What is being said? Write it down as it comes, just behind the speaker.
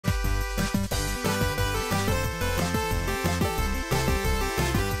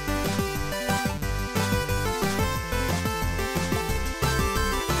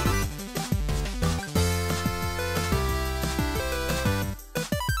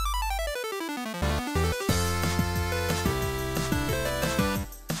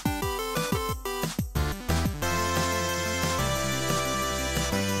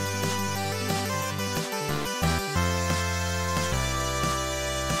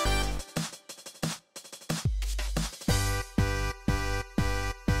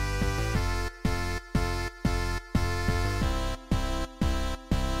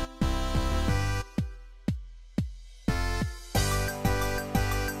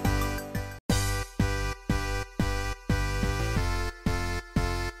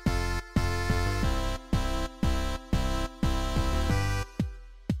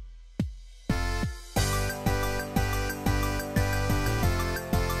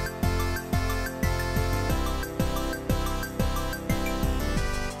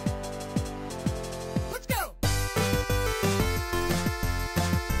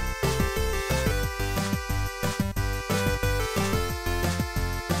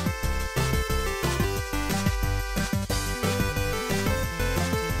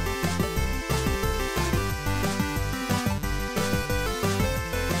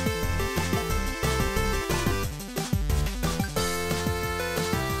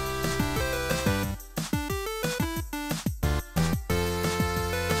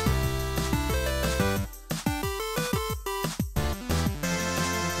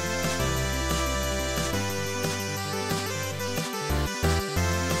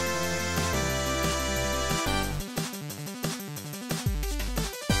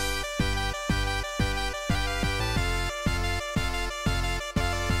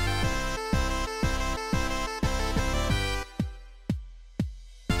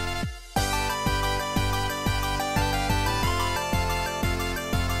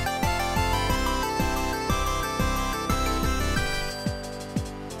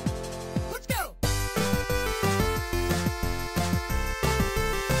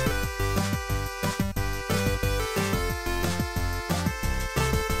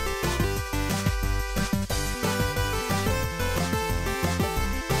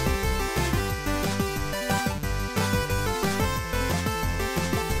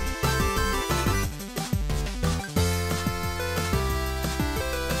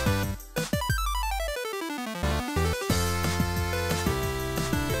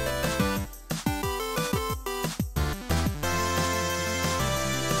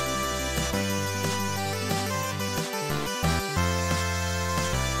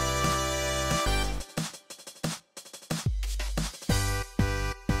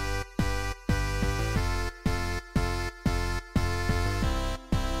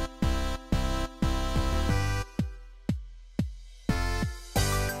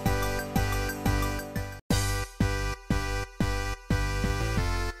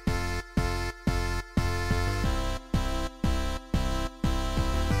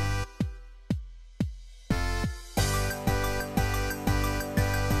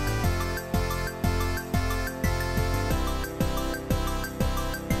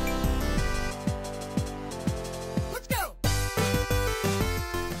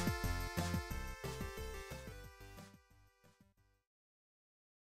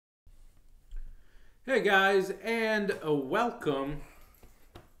Hey guys, and welcome.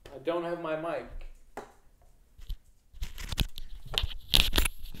 I don't have my mic.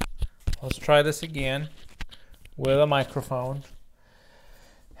 Let's try this again with a microphone.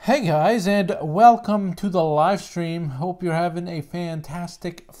 Hey guys, and welcome to the live stream. Hope you're having a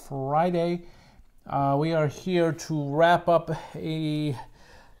fantastic Friday. We are here to wrap up a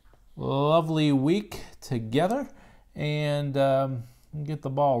lovely week together and get the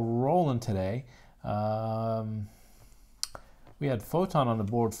ball rolling today. We had Photon on the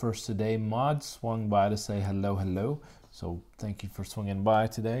board first today. Mod swung by to say hello. So thank you for swinging by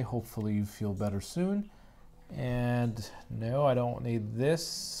today. Hopefully you feel better soon. And no, I don't need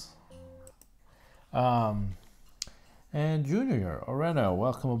this. And Junior Oreno,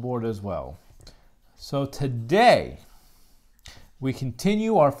 welcome aboard as well. So today we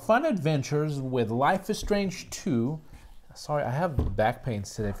continue our fun adventures with Life is Strange 2. Sorry, I have back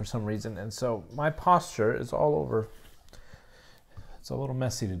pains today for some reason, and so my posture is all over. It's a little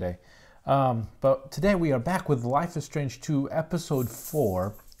messy today. But today we are back with Life is Strange 2, Episode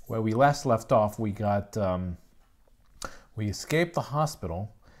 4, where we last left off. We escaped the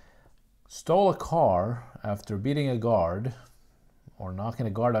hospital, stole a car after beating a guard, or knocking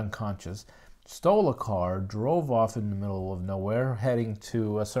a guard unconscious, stole a car, drove off in the middle of nowhere, heading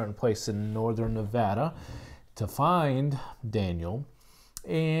to a certain place in northern Nevada, to find Daniel,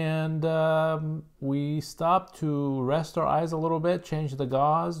 and we stopped to rest our eyes a little bit, change the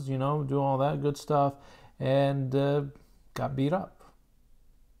gauze, do all that good stuff, and got beat up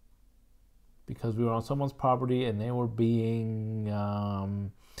because we were on someone's property and they were being,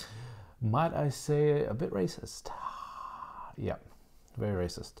 might I say, a bit racist. Yeah, very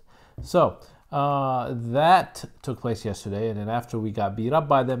racist. So that took place yesterday, and then after we got beat up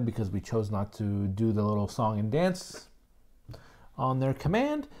by them because we chose not to do the little song and dance on their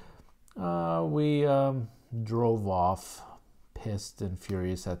command, we drove off pissed and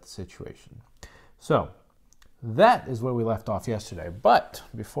furious at the situation. So that is where we left off yesterday. But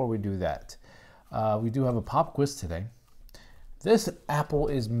before we do that, we do have a pop quiz today. This apple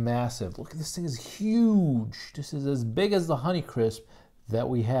is massive. Look, this thing is huge. This is as big as the Honeycrisp that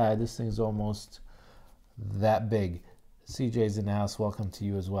we had. This thing's almost that big. CJ's in the house. Welcome to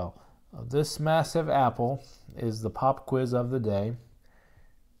you as well. This massive apple is the pop quiz of the day.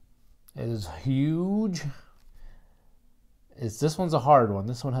 It is huge. This one's a hard one.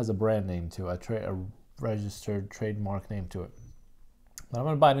 This one has a brand name to it, a registered trademark name to it. But I'm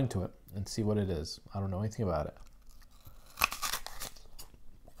going to bite into it and see what it is. I don't know anything about it.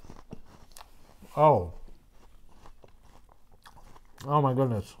 Oh my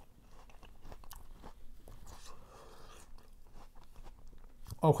goodness.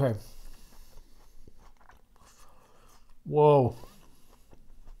 Okay. Whoa.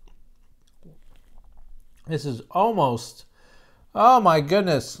 This is almost, oh my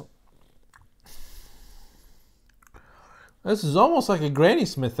goodness. This is almost like a Granny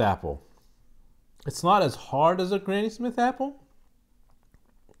Smith apple. It's not as hard as a Granny Smith apple.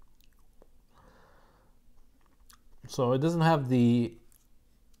 So it doesn't have the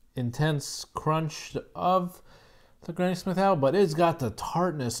intense crunch of the Granny Smith apple, but it's got the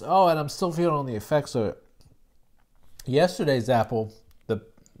tartness. Oh, and I'm still feeling the effects of it. Yesterday's apple,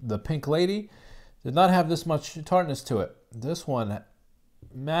 the Pink Lady, did not have this much tartness to it. This one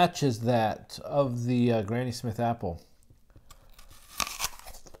matches that of the Granny Smith apple.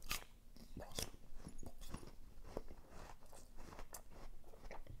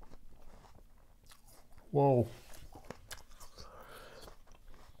 Whoa.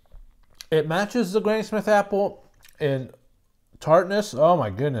 It matches the Granny Smith apple in tartness. Oh my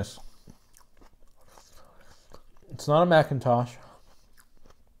goodness. It's not a Macintosh.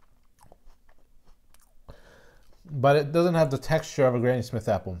 But it doesn't have the texture of a Granny Smith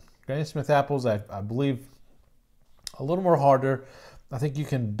apple. Granny Smith apples, I believe, a little more harder. I think you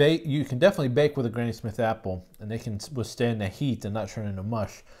can bake. You can definitely bake with a Granny Smith apple, and they can withstand the heat and not turn into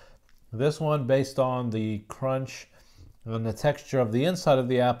mush. This one, based on the crunch and the texture of the inside of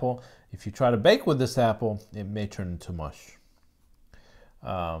the apple, if you try to bake with this apple, it may turn into mush.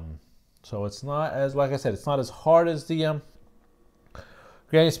 So it's not as, like I said, it's not as hard as the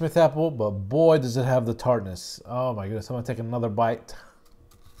Granny Smith apple, but boy, does it have the tartness. Oh my goodness, I'm gonna take another bite.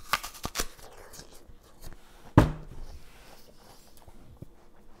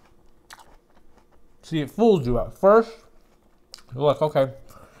 See, it fools you at first. You're like, okay,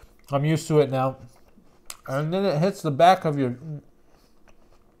 I'm used to it now. And then it hits the back of your...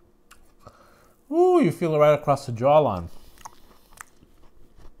 Ooh, you feel it right across the jawline.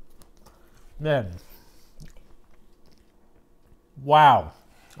 Man. Wow.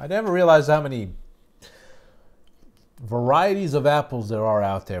 I never realized how many varieties of apples there are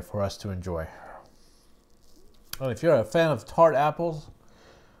out there for us to enjoy. And if you're a fan of tart apples,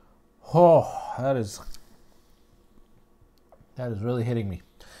 oh, that is really hitting me.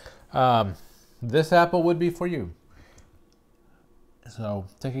 This apple would be for you. So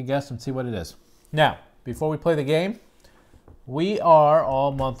take a guess and see what it is. Now, before we play the game, we are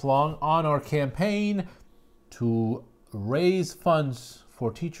all month long on our campaign to raise funds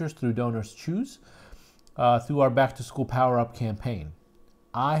for teachers through Donors Choose through our Back to School Power Up campaign.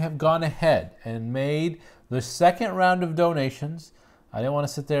 I have gone ahead and made the second round of donations. I didn't want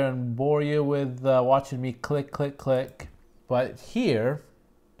to sit there and bore you with watching me click, click, click. But here,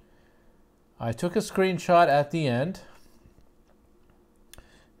 I took a screenshot at the end.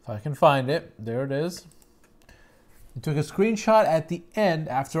 If I can find it, there it is. I took a screenshot at the end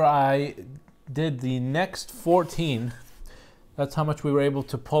after I did the next 14. That's how much we were able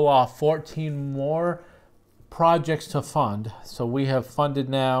to pull off, 14 more projects to fund. So we have funded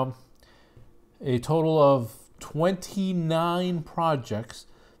now a total of 29 projects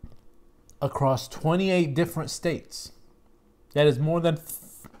across 28 different states. That is more than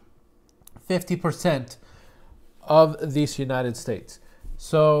 50% of these United States.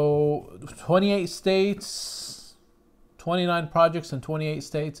 So 28 states, 29 projects in 28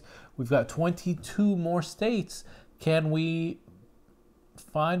 states. We've got 22 more states. Can we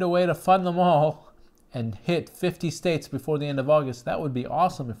find a way to fund them all and hit 50 states before the end of August? That would be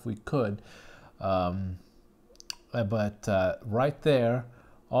awesome if we could. But right there,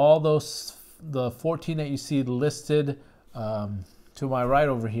 all those, the 14 that you see listed to my right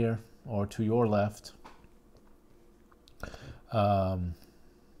over here, or to your left, are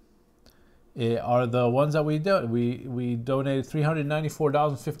the ones that we do. We donated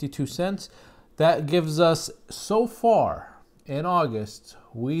 $394.52. That gives us, so far in August,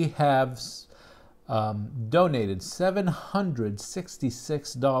 we have donated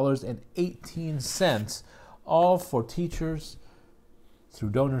 $766.18, all for teachers through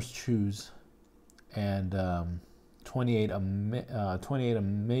Donors Choose, and 29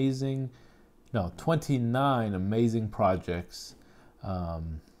 amazing projects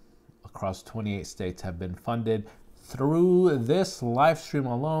across 28 states have been funded through this live stream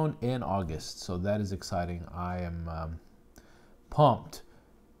alone in August. So that is exciting. I am pumped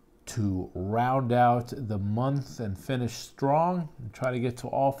to round out the month and finish strong and try to get to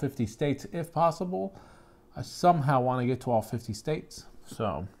all 50 states if possible. I somehow want to get to all 50 states.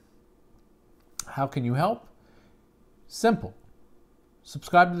 So how can you help? Simple.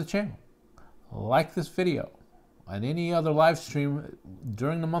 Subscribe to the channel. Like this video and any other live stream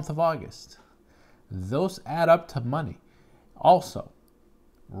during the month of August. Those add up to money. Also,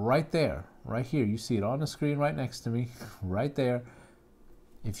 right there, right here, you see it on the screen right next to me, right there.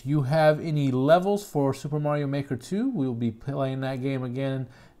 If you have any levels for Super Mario Maker 2, we will be playing that game again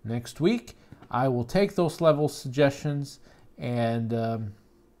next week. I will take those level suggestions, and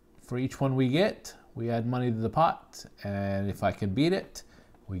for each one we get, we add money to the pot, and if I can beat it,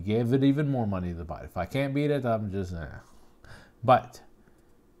 we give it even more money to the pot. If I can't beat it, I'm just But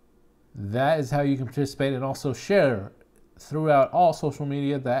that is how you can participate, and also share throughout all social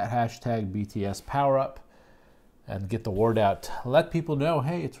media that hashtag BTS PowerUp and get the word out. Let people know,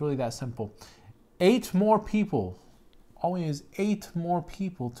 hey, it's really that simple. 8 more people, always 8 more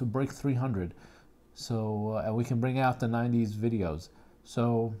people to break 300. So and we can bring out the 90s videos.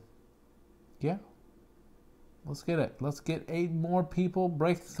 So yeah, let's get it. Let's get 8 more people,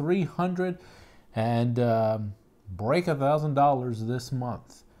 break 300, and break $1,000 this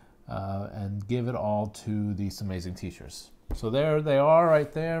month, and give it all to these amazing teachers. So there they are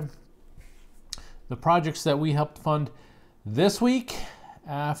right there. The projects that we helped fund this week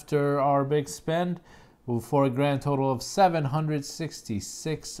after our big spend for a grand total of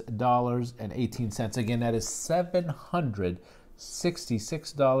 $766.18. Again, that is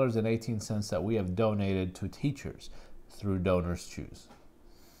 $766.18 that we have donated to teachers through Donors Choose.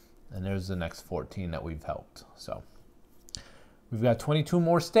 And there's the next 14 that we've helped. So we've got 22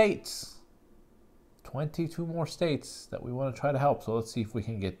 more states. 22 more states that we want to try to help. So let's see if we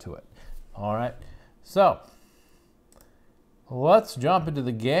can get to it. All right. So let's jump into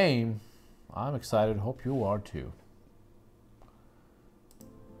the game. I'm excited. Hope you are too.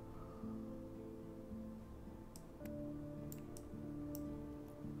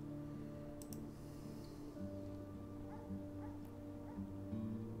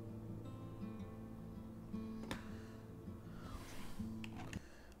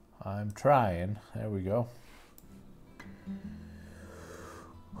 I'm trying. There we go.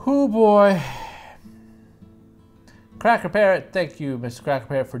 Oh boy. Cracker Parrot, thank you, Mr. Cracker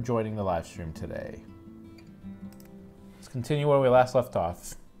Parrot, for joining the live stream today. continue where we last left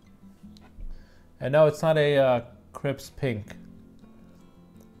off. And no, it's not a Crips Pink.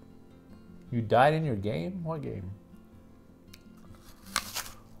 You died in your game? What game?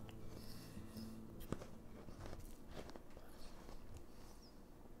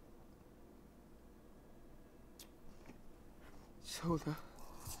 So the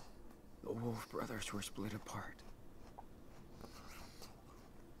Wolf brothers were split apart.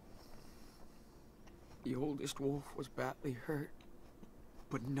 The oldest wolf was badly hurt,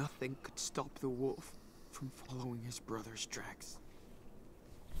 but nothing could stop the wolf from following his brother's tracks.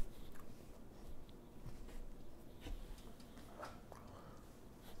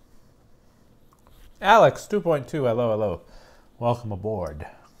 Alex 2.2, hello, hello. Welcome aboard.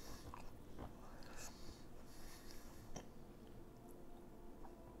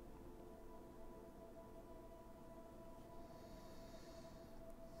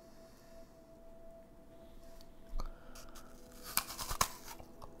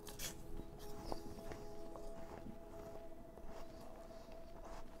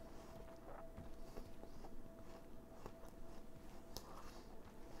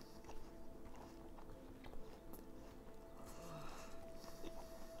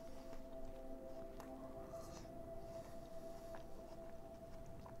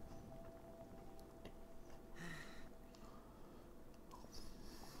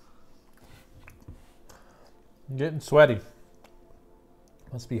 I'm getting sweaty.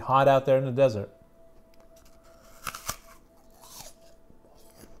 Must be hot out there in the desert.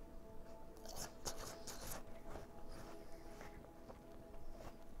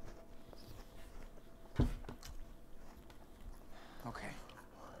 Okay.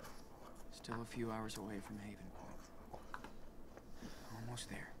 Still a few hours away from Haven Point. Almost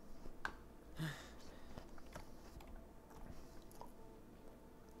there.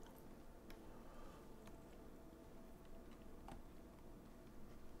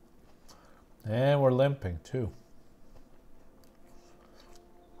 And we're limping too.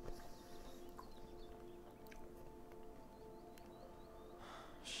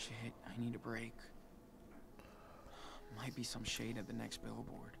 Shit, I need a break. Might be some shade at the next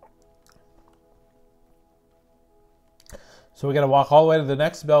billboard. So we gotta walk all the way to the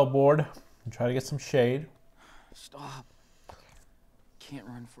next billboard and try to get some shade. Stop. Can't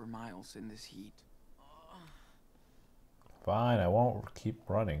run for miles in this heat. Fine, I won't keep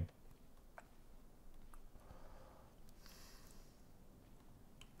running.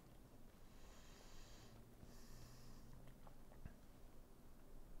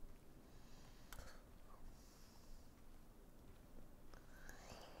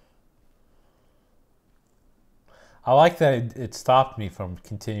 I like that it stopped me from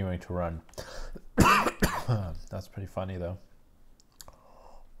continuing to run. That's pretty funny though.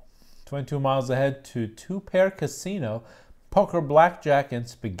 22 miles ahead to Two Pair Casino, poker, blackjack, and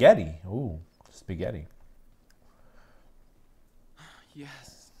spaghetti. Ooh, spaghetti.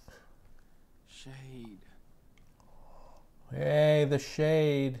 Yes. Shade. Hey, the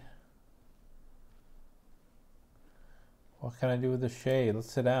shade. What can I do with the shade?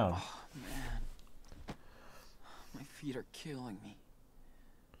 Let's sit down. Oh, man. My feet are killing me.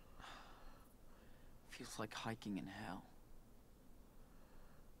 Feels like hiking in hell.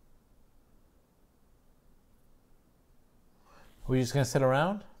 Are we just gonna sit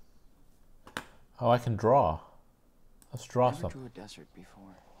around? Oh, I can draw. Let's draw Never something. drew a desert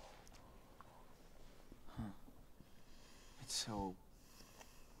before. Huh. It's so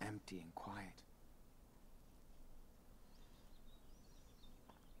empty and quiet.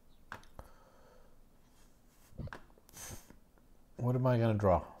 What am I gonna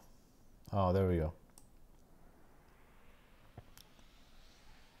draw? Oh, there we go.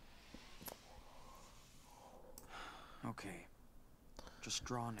 Okay. Just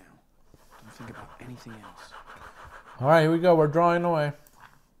draw now. Don't think about anything else. All right, here we go. We're drawing away.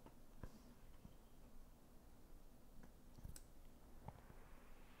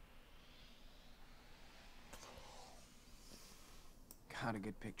 Got a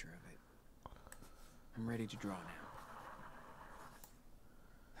good picture of it. I'm ready to draw now.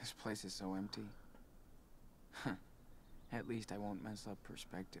 This place is so empty. At least I won't mess up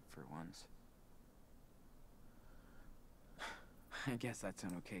perspective for once. I guess that's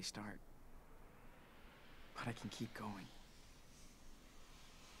an okay start. But I can keep going.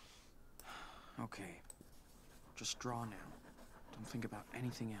 Okay. Just draw now. Don't think about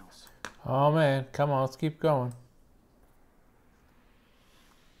anything else. Oh man, come on, let's keep going.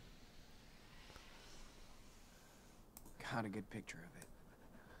 Got a good picture of it.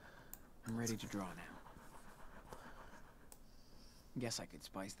 I'm ready to draw now. Guess I could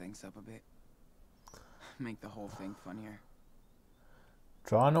spice things up a bit. make the whole thing funnier.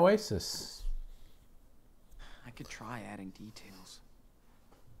 Draw an oasis. I could try adding details.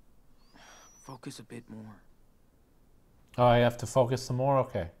 Focus a bit more. Oh, I have to focus some more?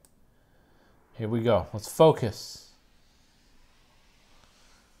 Okay. Here we go. Let's focus.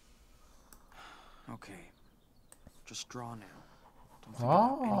 Okay. Just draw now. Don't think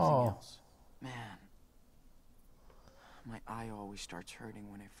about anything else. Man. My eye always starts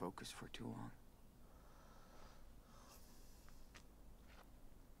hurting when I focus for too long.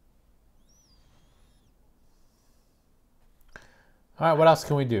 All right, what else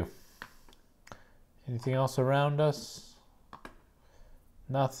can we do? Anything else around us?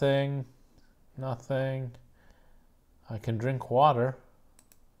 Nothing. Nothing. I can drink water.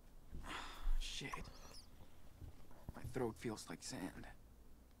 Shit. My throat feels like sand.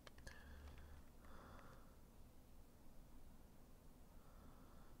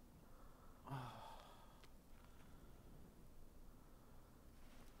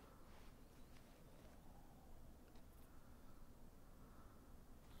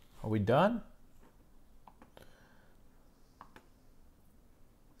 Are we done?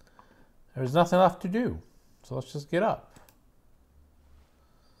 There's nothing left to do. So let's just get up.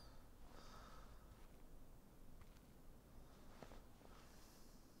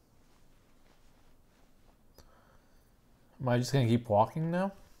 Am I just going to keep walking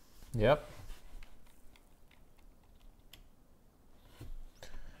now? Yep.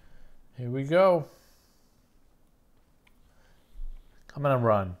 Here we go. I'm going to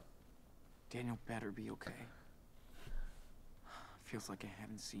run. Daniel better be okay. Feels like I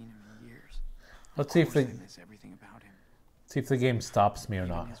haven't seen him in years. Let's see if I miss everything about him. see if the game stops me or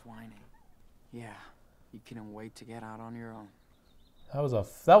Even not. his whining. Yeah, you couldn't wait to get out on your own. That was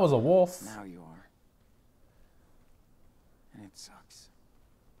a wolf. Now you are. And it sucks.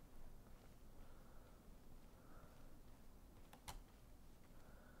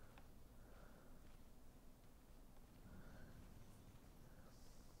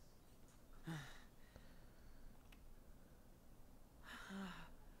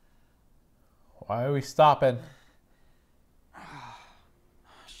 Why are we stopping?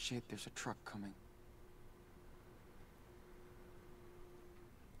 Shit, there's a truck coming.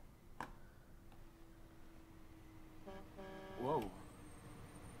 Whoa.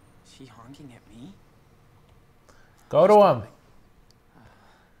 Is he honking at me? Go to him.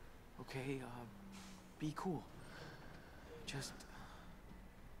 Okay, be cool. Just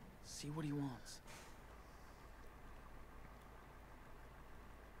see what he wants.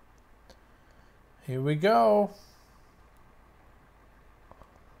 Here we go.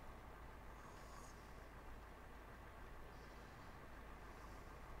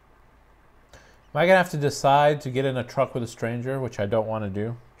 Am I gonna have to decide to get in a truck with a stranger, which I don't want to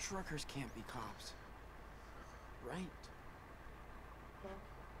do? Truckers can't be cops. Right?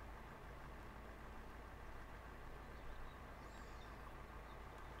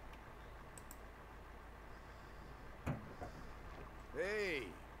 Hey,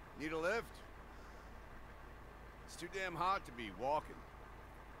 need a lift? It's too damn hot to be walking.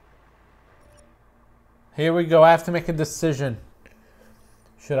 Here we go. I have to make a decision.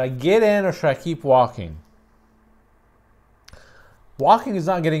 Should I get in or should I keep walking? Walking is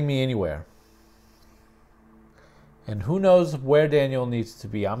not getting me anywhere. And who knows where Daniel needs to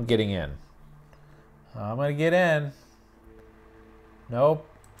be. I'm getting in. I'm going to get in. Nope.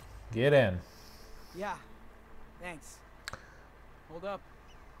 Get in. Yeah. Thanks. Hold up.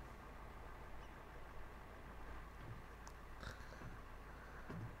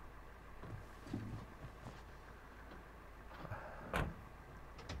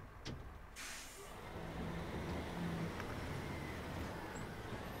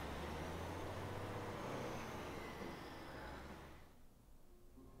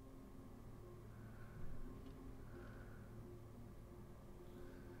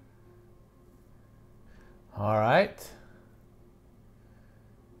 All right.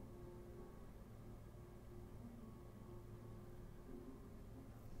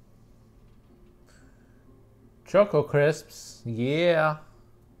 Choco Crisps. Yeah.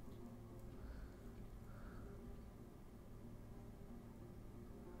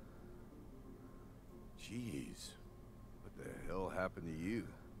 Jeez, what the hell happened to you?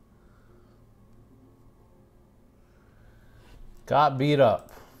 Got beat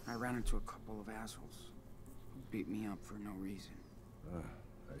up. I ran into a couple of assholes who beat me up for no reason.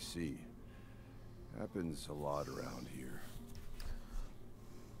 I see. Happens a lot around here.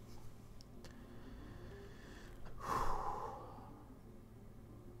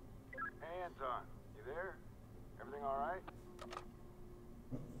 Hey, Anton. You there? Everything all right?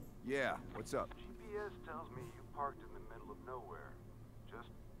 Yeah, what's up? GPS GPS tells me you parked in the middle of nowhere. Just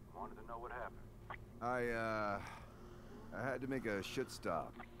wanted to know what happened. I had to make a shit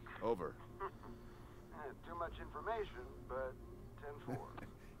stop. Over. Too much information, but 10-4.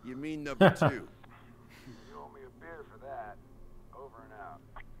 You mean number 2? You owe me a beer for that. Over and out.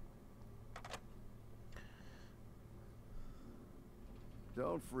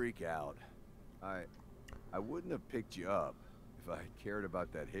 Don't freak out. I wouldn't have picked you up if I cared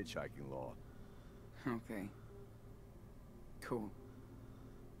about that hitchhiking law. Okay. Cool.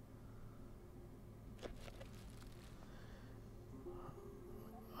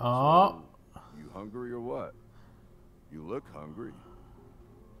 Oh. So, you hungry or what? You look hungry.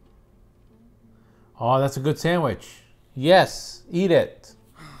 Oh, that's a good sandwich. Yes, eat it.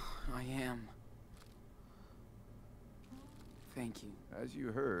 I am. Thank you. As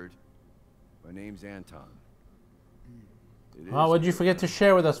you heard, my name's Anton. It Oh, is what'd you forget to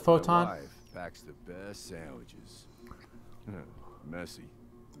share with us, my Photon? wife packs the best sandwiches. Messy.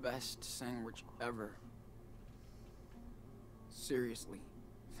 Best sandwich ever. Seriously.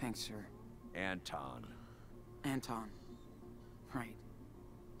 Thanks, sir. Anton. Anton. Right.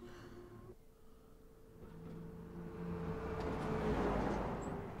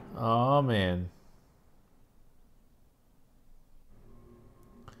 Oh, man.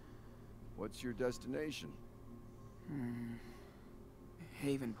 What's your destination?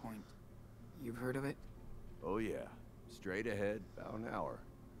 Haven Point. You've heard of it? Oh yeah. Straight ahead, about an hour.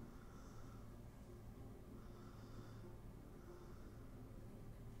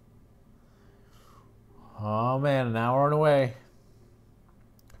 Oh, man, an hour and away.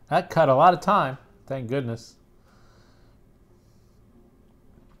 That cut a lot of time. Thank goodness.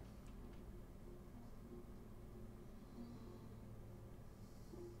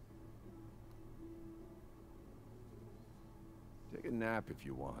 Take a nap if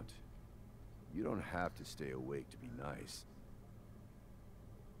you want. You don't have to stay awake to be nice.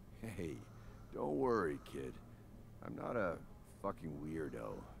 Hey, don't worry, kid. I'm not a fucking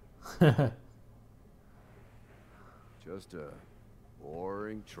weirdo. Just a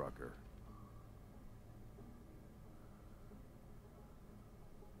boring trucker.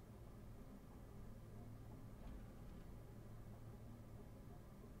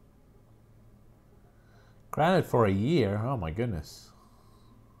 Grounded for a year? Oh, my goodness.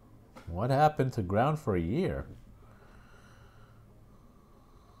 What happened to ground for a year?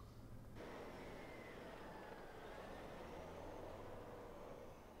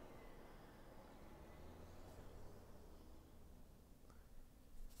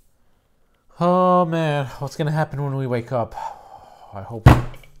 Oh, man. What's going to happen when we wake up? I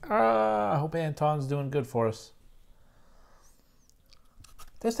hope Anton's doing good for us.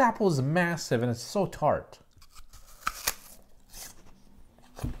 This apple is massive and it's so tart.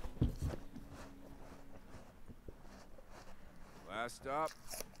 Last stop,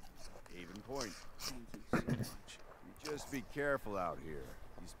 Haven Point. Thank you so much. You just be careful out here.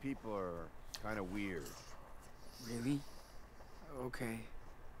 These people are kind of weird. Really? Okay.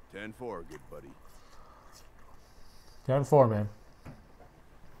 10-4, good buddy. 10-4, man.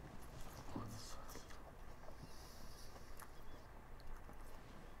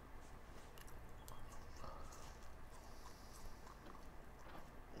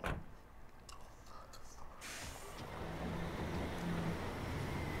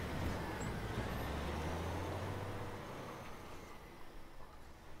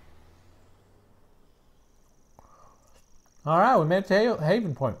 All right, we made it to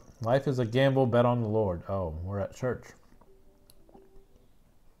Haven Point. Life is a gamble, bet on the Lord. Oh, we're at church.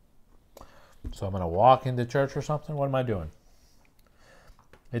 So I'm going to walk into church or something? What am I doing?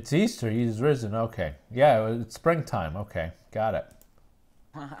 It's Easter. He's risen. Okay. Yeah, it's springtime. Okay, got it.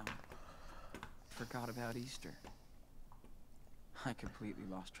 Wow. Forgot about Easter. I completely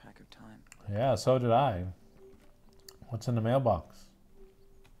lost track of time. Yeah, so did I. What's in the mailbox?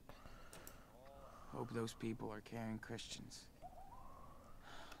 Hope those people are caring Christians.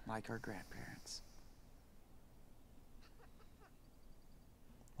 Like our grandparents.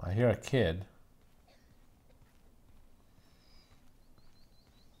 I hear a kid.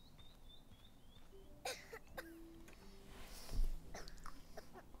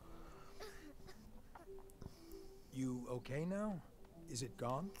 You okay now? Is it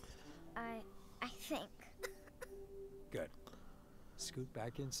gone? I think. Good. Scoot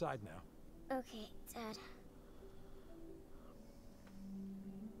back inside now. Okay, Dad.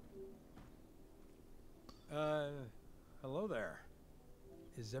 Hello there.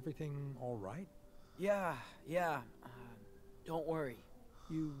 Is everything all right? Yeah. Don't worry.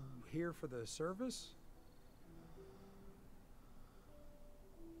 You here for the service?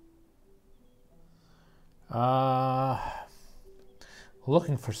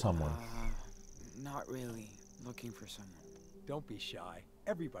 Looking for someone. Not really looking for someone. Don't be shy.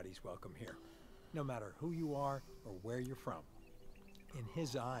 Everybody's welcome here, no matter who you are or where you're from. In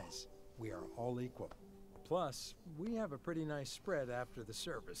his eyes, we are all equal. Plus, we have a pretty nice spread after the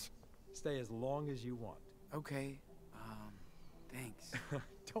service. Stay as long as you want. Okay, thanks.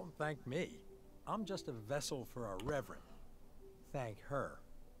 Don't thank me. I'm just a vessel for our reverend. Thank her.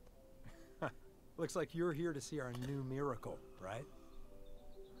 Looks like you're here to see our new miracle, right?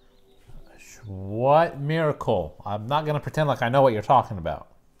 What miracle? I'm not going to pretend like I know what you're talking about.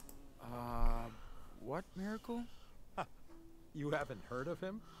 What miracle? You haven't heard of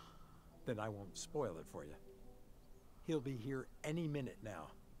him? Then I won't spoil it for you. He'll be here any minute now.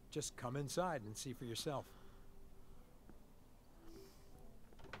 Just come inside and see for yourself.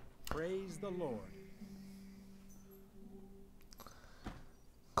 Praise the Lord.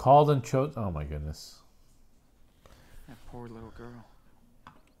 Called and chose. Oh my goodness. That poor little girl.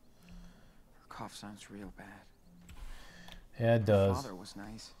 Her cough sounds real bad. Yeah, it does. Her father was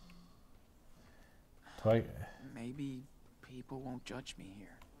nice. Maybe people won't judge me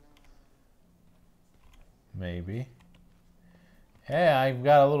here. Maybe. Hey, I've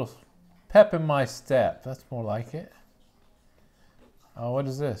got a little pep in my step. That's more like it. Oh, what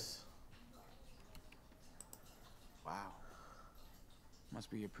is this? Wow.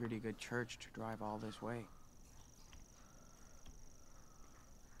 Must be a pretty good church to drive all this way.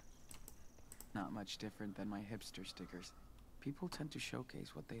 Not much different than my hipster stickers. People tend to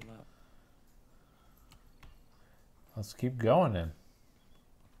showcase what they love. Let's keep going then.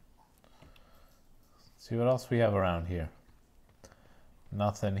 See what else we have around here.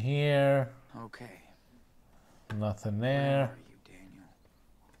 Nothing here. Okay. Nothing Where there. are you, Daniel?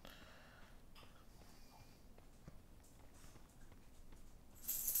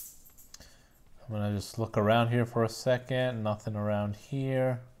 I'm gonna just look around here for a second. Nothing around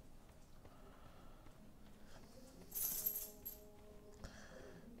here.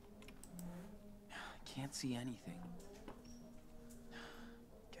 Can't see anything.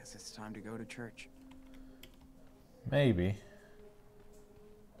 Guess it's time to go to church. Maybe.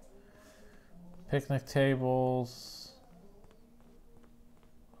 Picnic tables.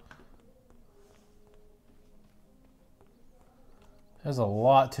 There's a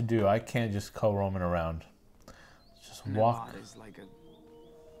lot to do. I can't just go roaming around. Just walk. Nevada is like a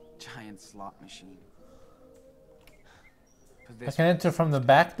giant slot machine. But I this can enter from the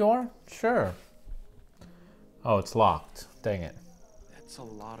back door? Sure. Oh, it's locked. Dang it. That's a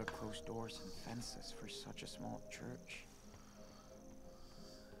lot of closed doors and fences for such a small church.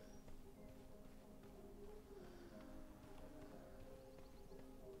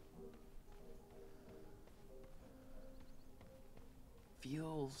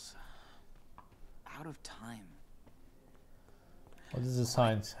 Feels out of time. What does the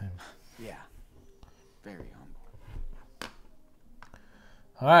sign say? Yeah. Very humble.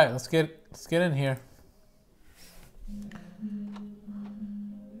 All right, let's get in here.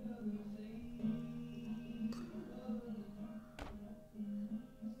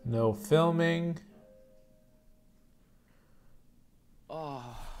 No filming.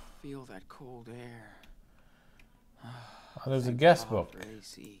 Oh, feel that cold air. Oh, there's a Thank guest God book. for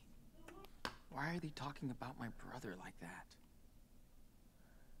AC. Why are they talking about my brother like that?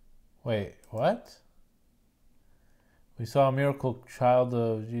 Wait, what? We saw a miracle child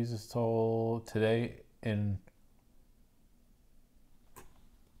of Jesus told today in...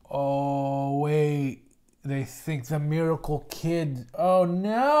 Oh, wait. They think the miracle kid... Oh,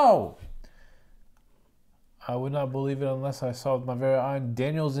 no! I would not believe it unless I saw it with my very eye.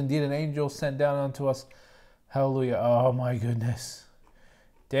 Daniel is indeed an angel sent down unto us. Hallelujah. Oh, my goodness.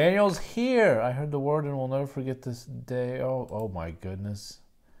 Daniel's here. I heard the word and will never forget this day. Oh my goodness.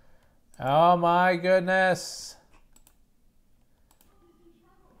 Oh, my goodness.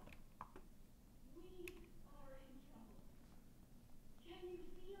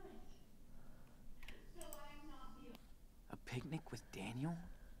 A picnic with Daniel?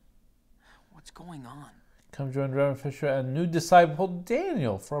 What's going on? Come join Reverend Fisher and new disciple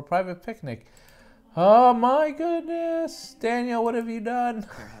Daniel for a private picnic. Oh my goodness. Daniel, what have you done?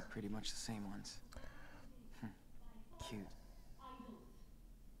 Claire had pretty much the same ones. Cute.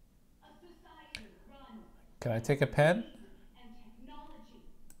 Can I take a pen?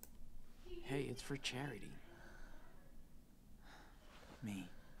 Hey, it's for charity. Me.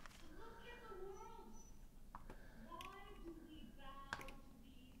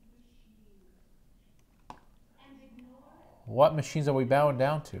 What machines are we bowing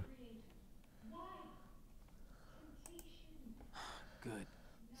down to? Good.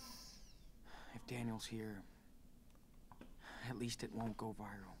 If Daniel's here, at least it won't go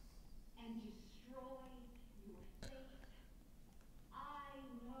viral. And destroy your faith. I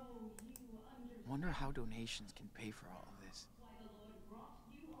know you understand Wonder how donations can pay for all of this. why the Lord brought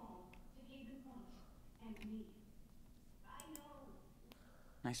you all to Haven Point and me. I know.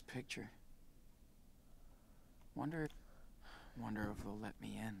 Nice picture. Wonder if they'll let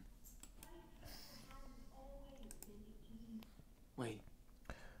me in. Wait.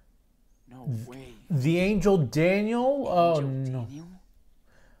 No way. The angel Daniel? Oh Angel no. Daniel?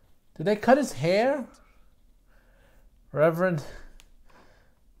 Did they cut his hair? Reverend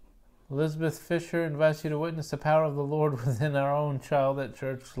Elizabeth Fisher invites you to witness the power of the Lord within our own child at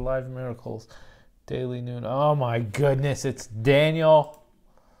church live miracles. Daily noon. Oh my goodness, it's Daniel.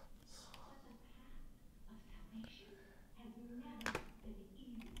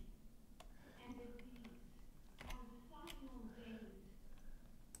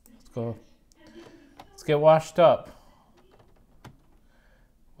 Let's go. Let's get washed up.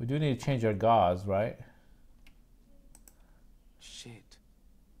 We do need to change our gauze, right? Shit.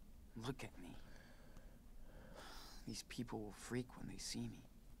 Look at me. These people will freak when they see me.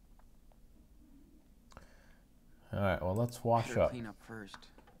 Alright, well, let's wash Better up. clean up first,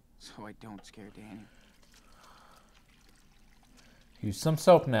 so I don't scare Daniel. Use some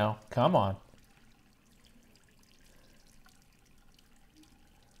soap now. Come on.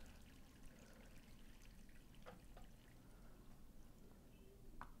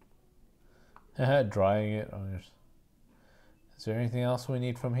 Drying it on yours. Is there anything else we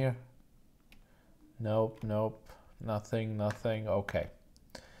need from here? Nope, nope. Nothing, nothing. Okay.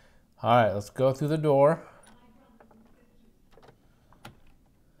 Alright, let's go through the door.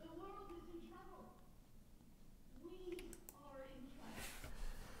 The world is in trouble. We are in trouble.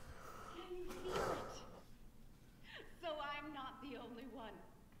 Can you feel it? So I'm not the only one.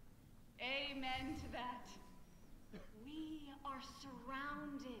 Amen to that. We are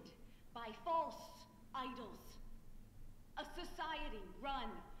surrounded by false idols. A society run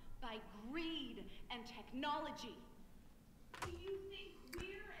by greed and technology. Do you think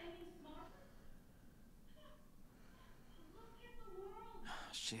we're any smarter? Look at the world.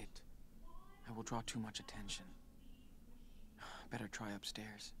 Shit. I will draw too much attention. Better try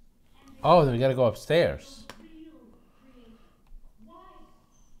upstairs. Oh, then we gotta go upstairs.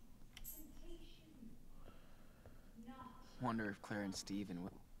 Wonder if Claire and Steven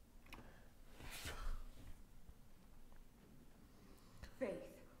will. Faith.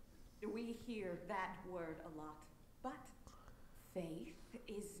 We hear that word a lot. But faith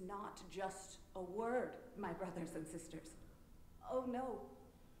is not just a word, my brothers and sisters. Oh no.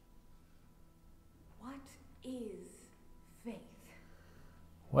 What is faith?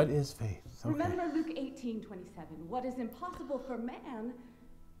 What is faith? Okay. Remember Luke 18:27. What is impossible for man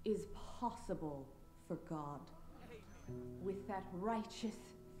is possible for God. With that righteous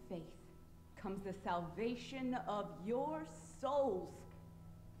faith comes the salvation of your souls.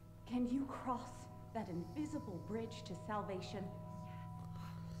 Can you cross that invisible bridge to salvation?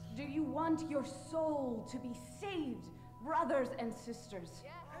 Do you want your soul to be saved, brothers and sisters?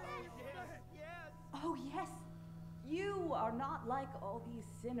 Oh, yes. You are not like all these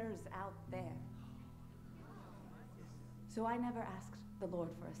sinners out there. So I never asked the Lord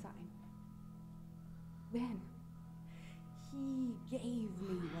for a sign. Then He gave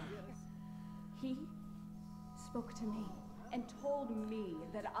me one. He spoke to me and told me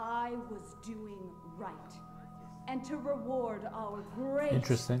that I was doing right. And to reward our great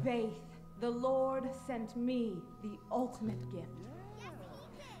Interesting. faith, the Lord sent me the ultimate gift.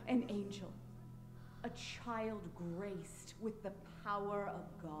 An angel. A child graced with the power of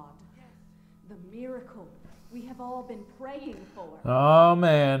God. The miracle we have all been praying for. Oh,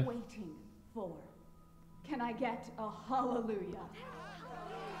 man. Waiting for. Can I get a hallelujah?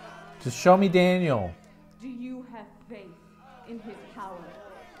 Just show me Daniel. Do you have faith in his power?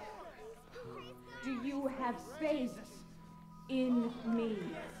 Do you have faith in me?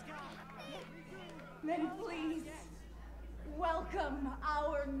 Then please welcome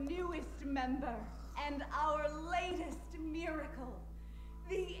our newest member and our latest miracle,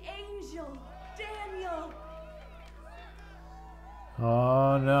 the angel Daniel.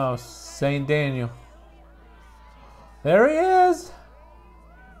 Oh no, Saint Daniel. There he is.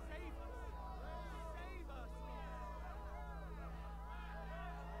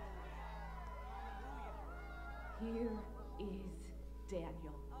 Here is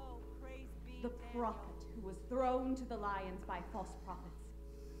Daniel, the prophet who was thrown to the lions by false prophets.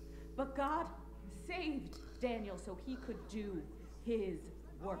 But God saved Daniel so he could do his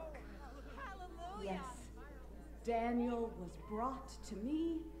work. Yes, Daniel was brought to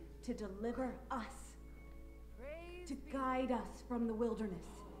me to deliver us, to guide us from the wilderness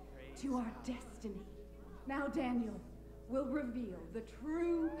to our destiny. Now Daniel will reveal the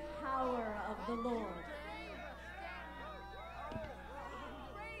true power of the Lord.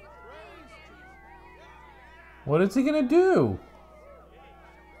 What is he gonna do?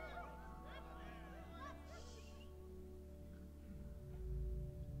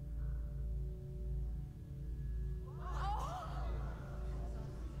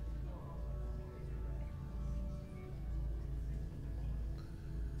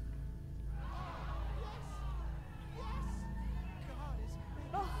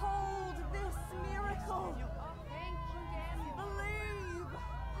 Behold this miracle! Thank you, Daniel. Believe!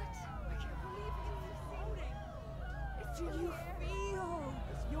 What? I can't believe it's floating. Do you feel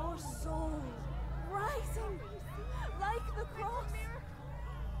your soul rising like the cross?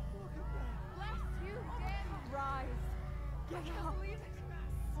 Bless you, Daniel. Rise. Get up.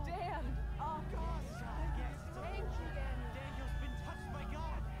 Stand up. Thank you, Daniel. Daniel's been touched by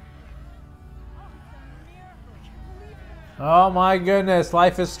God. Oh, it's a miracle. I can't believe it. Oh my goodness,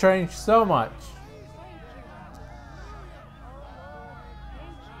 life has changed so much.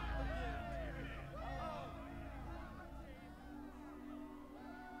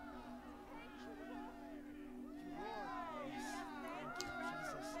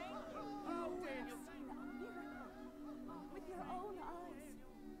 With your own eyes.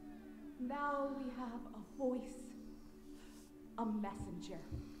 Now we have a voice, a messenger.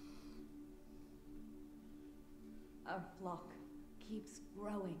 Our flock keeps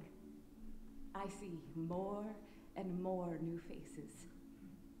growing. I see more and more new faces.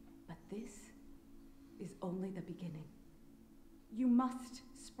 But this is only the beginning. You must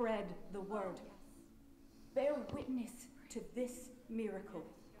spread the word. Bear witness to this miracle.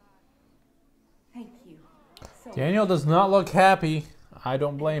 Thank you. So Daniel does not look happy. I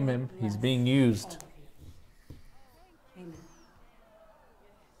don't blame him. He's being used. Amen.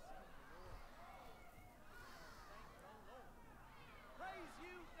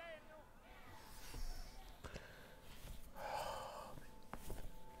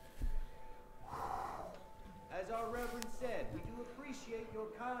 As our Reverend said, we do appreciate your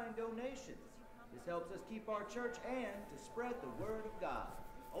kind donations. This helps us keep our church and to spread the word of God.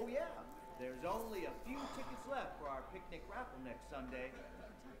 Oh yeah, there's only a few tickets left for our picnic raffle next Sunday.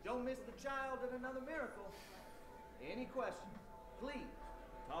 Don't miss the child and another miracle. Any questions, please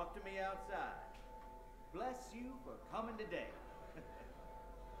talk to me outside. Bless you for coming today.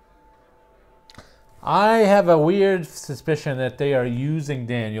 I have a weird suspicion that they are using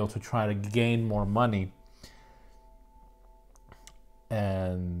Daniel to try to gain more money.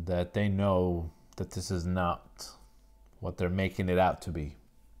 And that they know that this is not what they're making it out to be.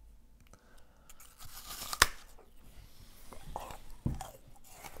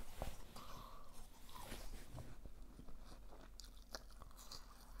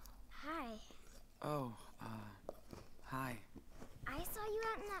 Hi. Oh, hi. I saw you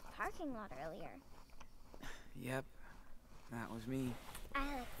out in that parking lot earlier. Yep, that was me. I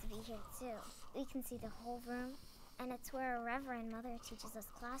like to be here too. We can see the whole room, and it's where a Reverend Mother teaches us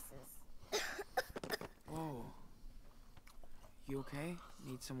classes. Whoa. You okay?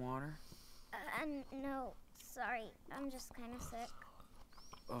 Need some water? No, sorry. I'm just kind of sick.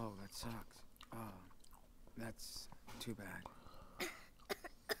 Oh, that sucks. Oh, that's too bad.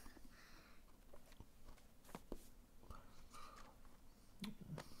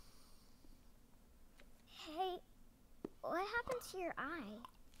 Hey, what happened to your eye?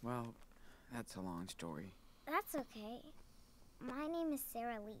 Well, that's a long story. That's okay. My name is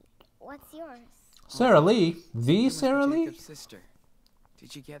Sarah Lee. What's yours? Sarah Lee? The You must be Sarah Lee? Jacob's sister.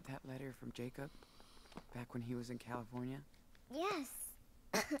 Did you get that letter from Jacob? Back when he was in California? Yes.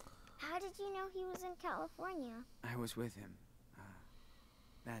 How did you know he was in California? I was with him.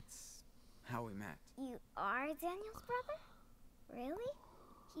 That's how we met. You are Daniel's brother? Really?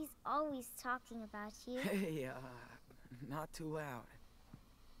 He's always talking about you. Hey, not too loud.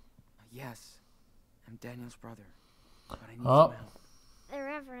 Yes, I'm Daniel's brother, but I need some help. The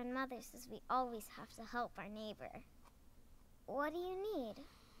Reverend Mother says we always have to help our neighbor. What do you need?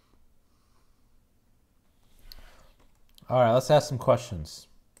 All right, let's ask some questions.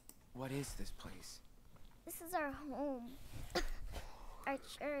 What is this place? This is our home. Our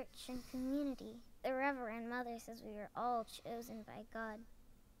church and community. The Reverend Mother says we are all chosen by God.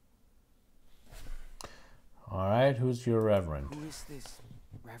 All right, who's your reverend? Who is this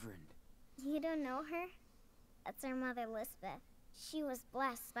reverend? You don't know her? That's our mother, Lisbeth. She was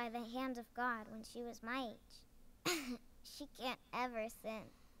blessed by the hand of God when she was my age. She can't ever sin.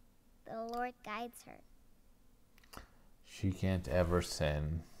 The Lord guides her. She can't ever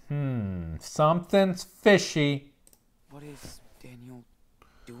sin. Something's fishy. What is Daniel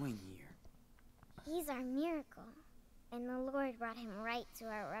doing here? He's our miracle, and the Lord brought him right to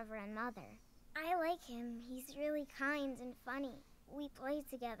our Reverend Mother. I like him. He's really kind and funny. We play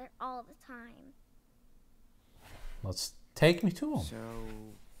together all the time. Let's take me to him. So,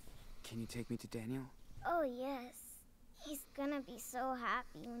 can you take me to Daniel? Oh, yes. He's gonna be so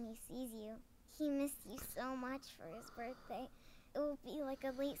happy when he sees you. He missed you so much for his birthday. It will be like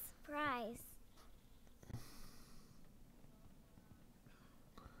a late surprise.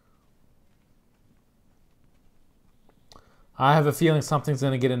 I have a feeling something's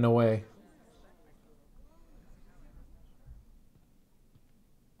going to get in the way.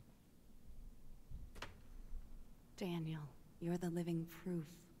 Daniel, you're the living proof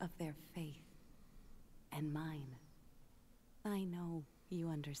of their faith. And mine. I know you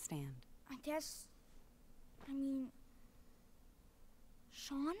understand. I mean...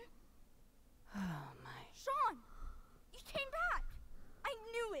 Sean? Oh my. Sean! You came back! I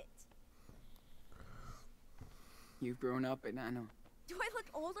knew it! You've grown up, and I know. Do I look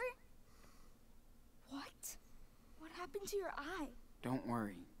older? What? What happened to your eye? Don't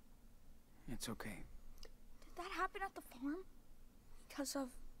worry. It's okay. Did that happen at the farm? Because of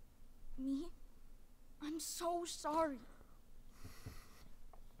me? I'm so sorry.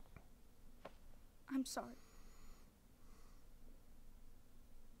 I'm sorry.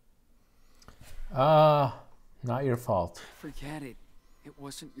 Not your fault. Forget it. It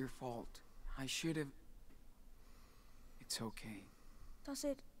wasn't your fault. I should have... It's okay. Does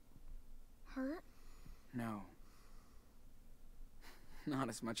it hurt? No. Not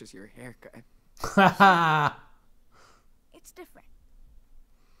as much as your haircut. It's different.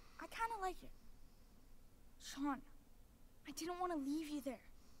 I kind of like it. Sean, I didn't want to leave you there.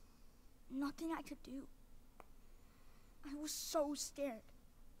 Nothing I could do. I was so scared.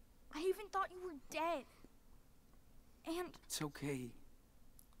 I even thought you were dead. And... It's okay.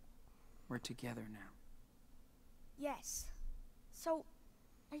 We're together now. Yes. So,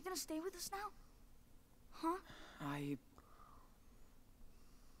 are you gonna stay with us now? Huh?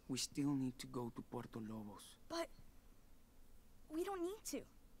 We still need to go to Puerto Lobos. But... we don't need to.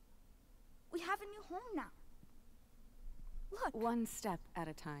 We have a new home now. Look. One step at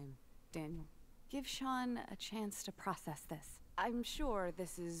a time, Daniel. Give Sean a chance to process this. I'm sure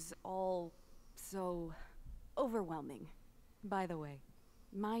this is all so overwhelming. By the way,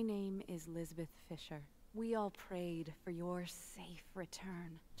 my name is Lisbeth Fisher. We all prayed for your safe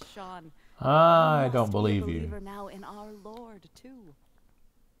return. Sean, I don't believe you. Believer now in our Lord too.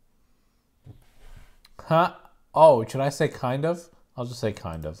 Huh? Oh, should I say kind of? I'll just say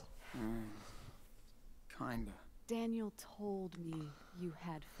kind of. Kinda. Daniel told me you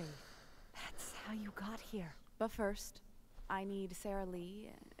had faith. That's how you got here. But first, I need Sarah Lee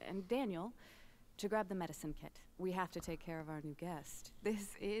and Daniel to grab the medicine kit. We have to take care of our new guest.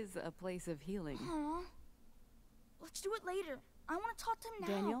 This is a place of healing. Aww. Let's do it later. I want to talk to him now.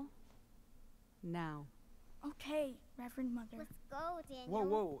 Daniel? Now. Okay, Reverend Mother. Let's go, Daniel. Whoa,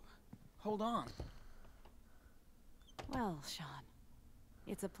 whoa. Hold on. Well, Sean,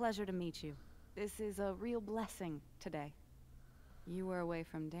 it's a pleasure to meet you. This is a real blessing today. You were away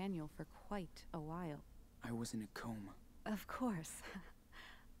from Daniel for quite a while. I was in a coma. Of course.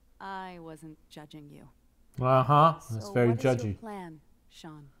 I wasn't judging you. Uh-huh. That's So very what is your judgy. plan,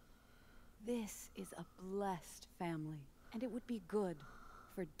 Sean? This is a blessed family, and it would be good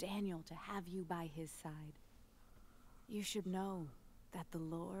for Daniel to have you by his side. You should know that the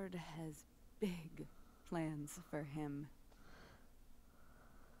Lord has big plans for him.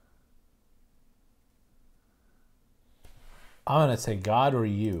 I'm gonna say God or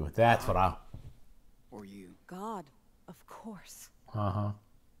you. That's what I... Or you. God, of course. Uh-huh.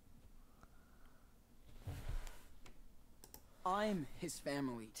 I'm his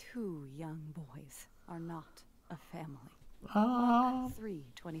family. 2 young boys are not a family.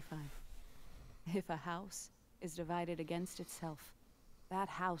 3:25. If a house is divided against itself, that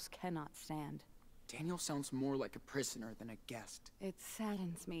house cannot stand. Daniel sounds more like a prisoner than a guest. It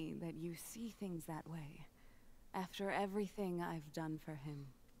saddens me that you see things that way. After everything I've done for him.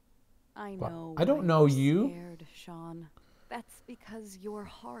 I know. I don't why know you're you. Scared, Sean. That's because your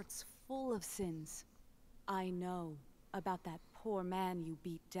heart's full of sins. I know about that poor man you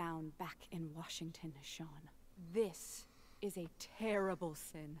beat down back in Washington, Sean. This is a terrible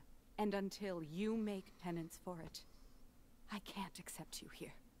sin, and until you make penance for it, I can't accept you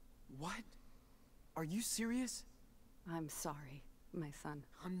here. What? Are you serious? I'm sorry, my son.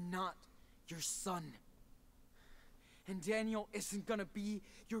 I'm not your son. And Daniel isn't gonna be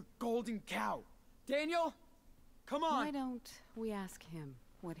your golden cow. Daniel? Come on! Why don't we ask him?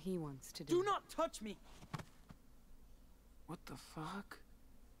 what he wants to do. Do not touch me! What the fuck?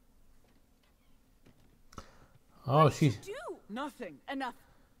 Oh, she. Do Nothing. Enough.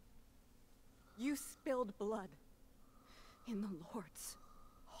 You spilled blood in the Lord's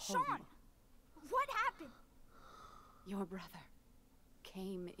home. Sean, what happened? Your brother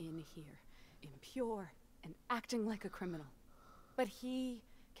came in here, impure and acting like a criminal. But he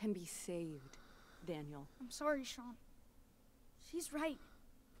can be saved, Daniel. I'm sorry, Sean. She's right.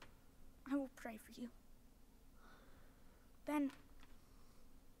 I will pray for you. Then,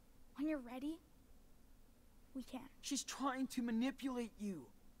 when you're ready, we can. She's trying to manipulate you.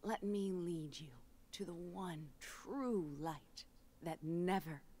 Let me lead you to the one true light that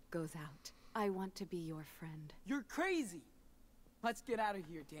never goes out. I want to be your friend. You're crazy. Let's get out of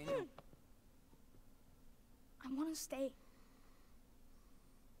here, Daniel. I want to stay.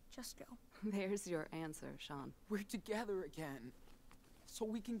 Just go. There's your answer, Sean. We're together again. So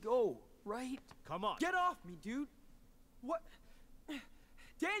we can go, right? Come on. Get off me, dude. What?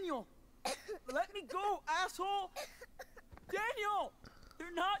 Daniel! Let me go, asshole! Daniel!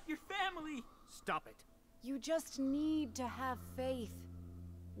 They're not your family! Stop it. You just need to have faith.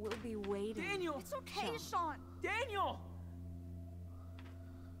 We'll be waiting. Daniel! It's okay, Sean. Daniel!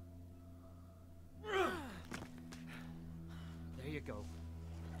 There you go.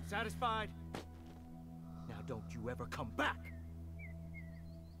 Satisfied? Now don't you ever come back.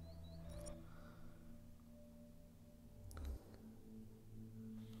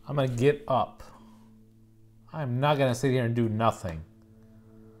 I'm gonna get up. I'm not gonna sit here and do nothing.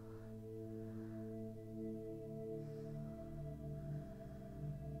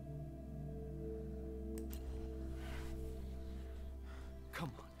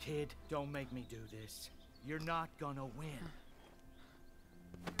 Come on, kid. Don't make me do this. You're not gonna win.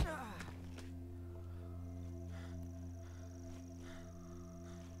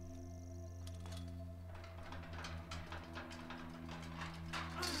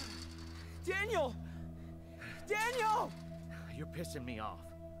 Daniel! Daniel! You're pissing me off.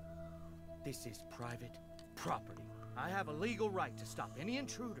 This is private property. I have a legal right to stop any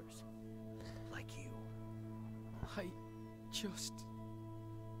intruders. Like you. I just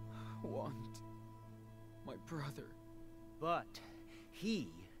want my brother. But he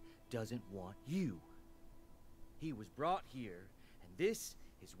doesn't want you. He was brought here, and this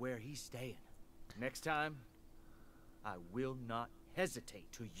is where he's staying. Next time, I will not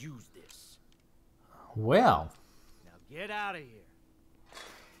hesitate to use this. Well. Now get out of here.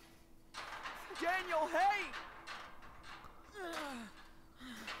 Daniel, hey!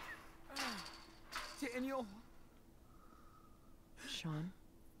 Daniel. Sean?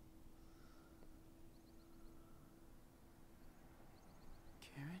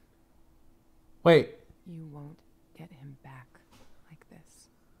 Karen? Wait. You won't get him back like this.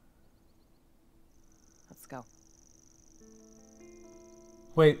 Let's go.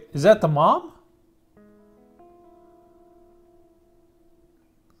 Wait, is that the mom?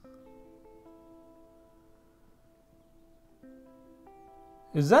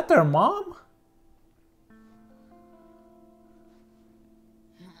 Is that their mom?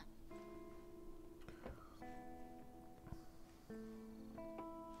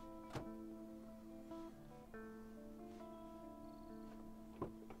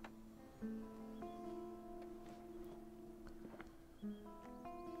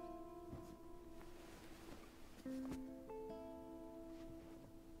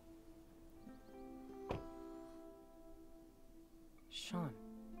 Sean,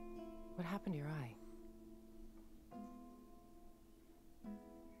 what happened to your eye?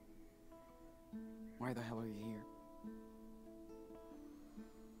 Why the hell are you here?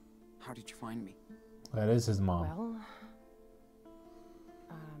 How did you find me? That is his mom. Well,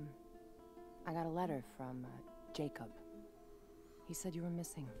 I got a letter from Jacob. He said you were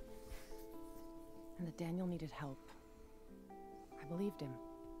missing. And that Daniel needed help. I believed him.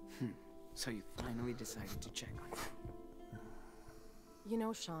 So you finally decided to check on me. You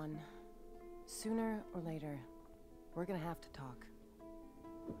know, Sean, sooner or later, we're gonna have to talk.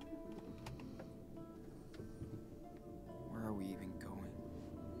 Where are we even going?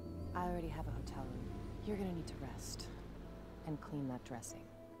 I already have a hotel room. You're gonna need to rest and clean that dressing.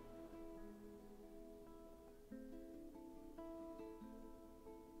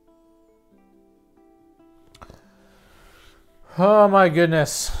 Oh my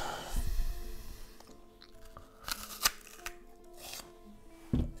goodness.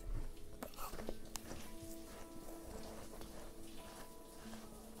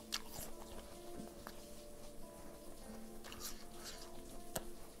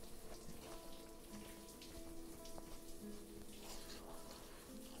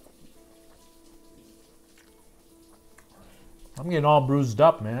 I'm getting all bruised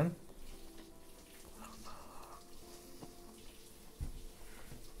up, man.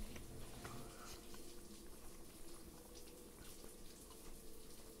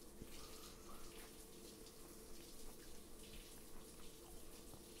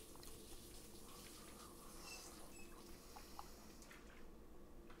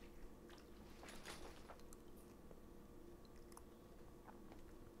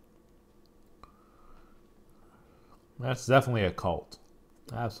 That's definitely a cult.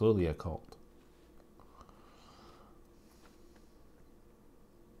 Absolutely a cult.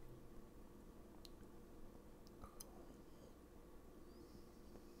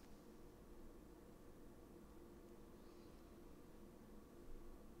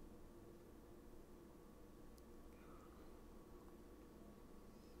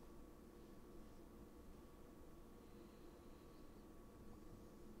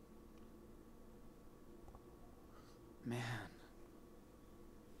 Man.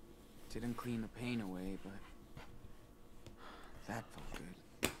 Didn't clean the pain away, but that felt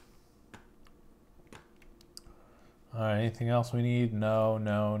good. Alright, anything else we need? No,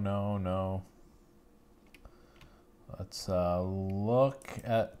 no, no, no. Let's look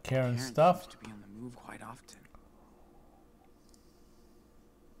at Karen's stuff. Seems to be on the move quite often.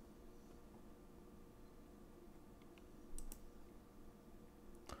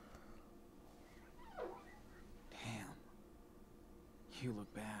 You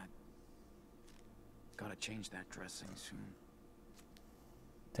look bad. Gotta change that dressing soon.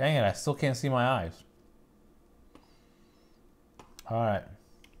 Dang it, I still can't see my eyes. Alright.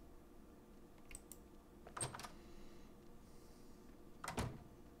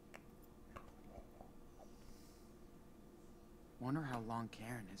 Wonder how long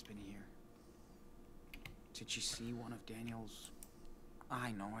Karen has been here. Did she see one of Daniel's... I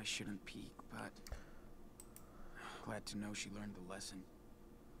know I shouldn't peek, but... glad to know she learned the lesson.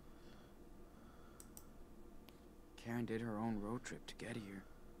 Karen did her own road trip to get here.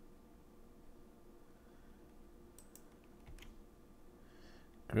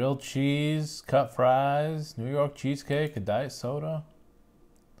 Grilled cheese, cut fries, New York cheesecake, a diet soda.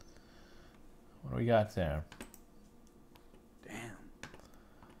 What do we got there? Damn.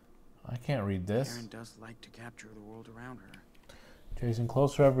 I can't read this. Karen does like to capture the world around her. Chasing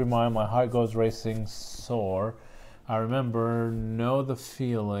closer every mile, my heart goes racing sore. I remember, know the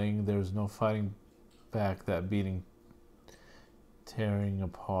feeling, there's no fighting back that beating, tearing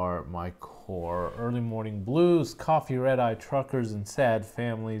apart my core. Early morning blues, coffee, red-eye truckers, and sad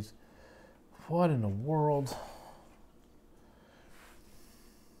families. What in the world?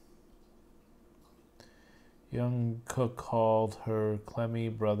 Young cook called her Clemmy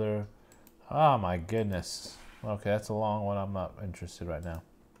brother. Ah, my goodness. Okay, that's a long one. I'm not interested right now.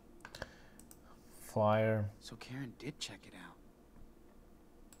 Flyer. So Karen did check it out.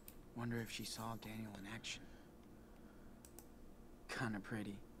 Wonder if she saw Daniel in action. Kinda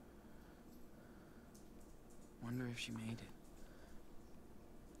pretty. Wonder if she made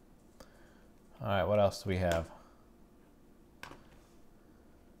it. Alright, what else do we have?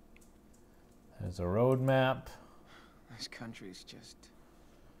 There's a road map. This country's just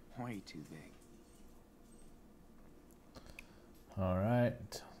way too big.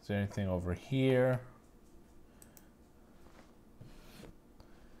 Alright. Is there anything over here?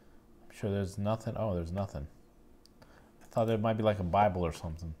 I'm sure there's nothing. Oh, there's nothing. I thought there might be like a Bible or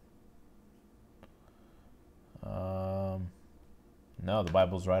something. No, the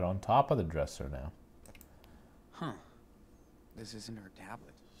Bible's right on top of the dresser now. Huh. This isn't her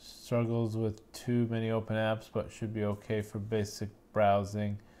tablet. Struggles with too many open apps, but should be okay for basic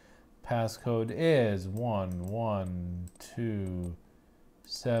browsing. Passcode is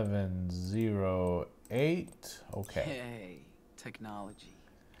 11278. Okay. Hey, technology.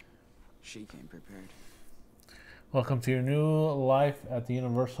 She came prepared. Welcome to your new life at the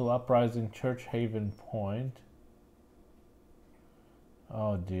Universal Uprising Church, Haven Point.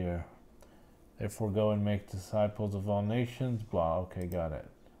 Oh dear. Therefore go and make disciples of all nations. Blah. Okay, got it.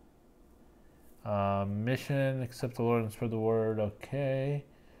 Mission, accept the Lord and spread the word. Okay.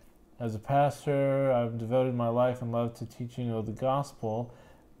 As a pastor, I've devoted my life and love to teaching of the gospel.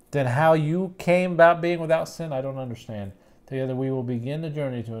 Then how you came about being without sin, I don't understand. Together we will begin the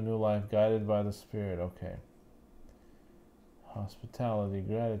journey to a new life guided by the Spirit. Okay. Hospitality,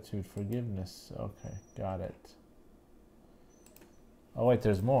 gratitude, forgiveness. Okay, got it. Oh wait,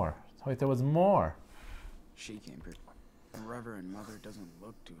 there's more. Wait, there was more. She came prepared. The Reverend Mother doesn't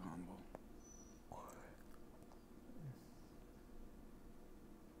look too humble.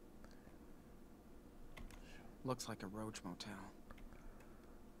 Looks like a roach motel.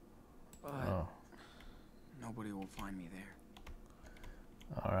 But nobody will find me there.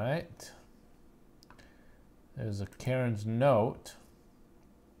 All right. There's a Karen's note.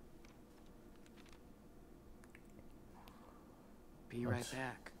 Be right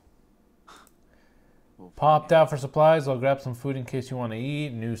back. Popped out for supplies. I'll grab some food in case you want to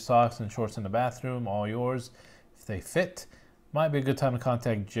eat. New socks and shorts in the bathroom. All yours if they fit. Might be a good time to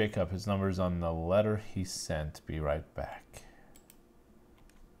contact Jacob. His number's on the letter he sent. Be right back.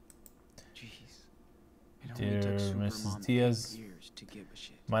 Dear Mrs. Diaz,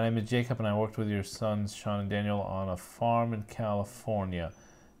 my name is Jacob and I worked with your sons Sean and Daniel on a farm in California.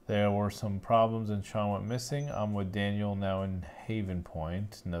 There were some problems and Sean went missing. I'm with Daniel now in Haven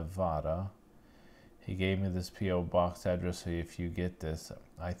Point, Nevada. He gave me this P.O. box address, so if you get this,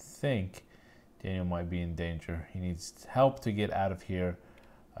 I think Daniel might be in danger. He needs help to get out of here.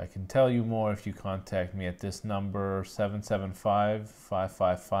 I can tell you more if you contact me at this number,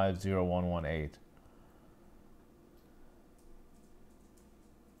 775-555-0118.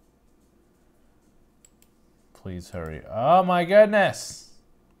 Please hurry. Oh my goodness!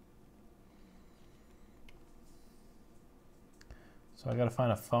 So I gotta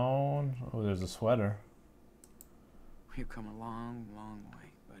find a phone. Oh, there's a sweater. We've come a long, long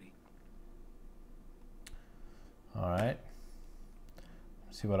way, buddy. Alright.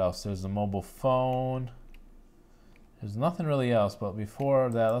 See what else. There's a mobile phone. There's nothing really else, but before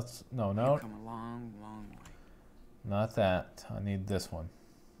that, let's... No. We've come a long, long way. Not that. I need this one.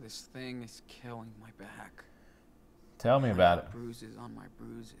 This thing is killing my back. Tell me about it. Bruises on my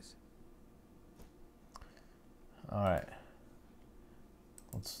bruises. Alright.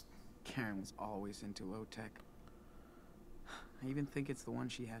 Let's... Karen was always into low-tech. I even think it's the one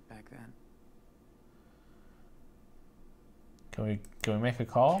she had back then. Can we make a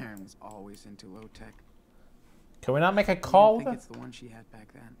call? Karen was always into low-tech. Can we not make a call? I think it's the one she had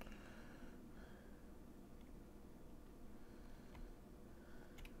back then.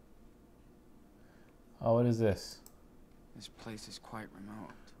 Oh, what is this? This place is quite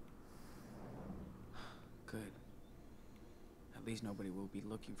remote. Good. At least nobody will be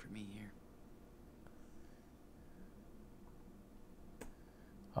looking for me here.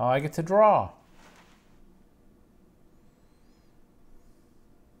 Oh, I get to draw.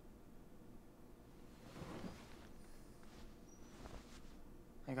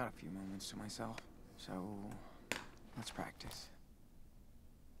 I got a few moments to myself, so let's practice.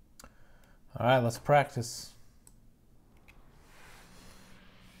 All right, let's practice.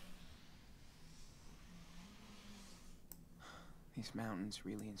 These mountains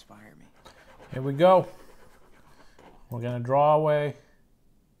really inspire me. Here we go. We're gonna draw away.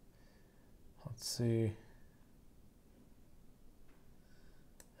 Let's see.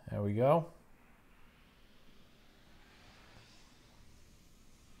 There we go.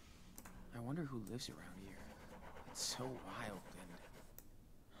 I wonder who lives around here. It's so wild and...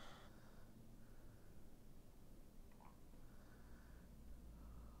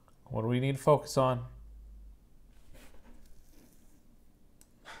 What do we need to focus on?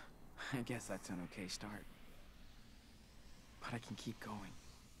 I guess that's an okay start. But I can keep going.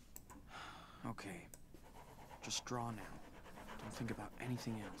 Okay. Just draw now. Don't think about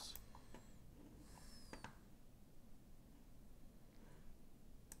anything else.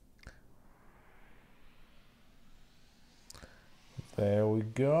 There we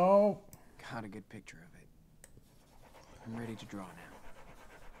go. Got a good picture of it. I'm ready to draw now.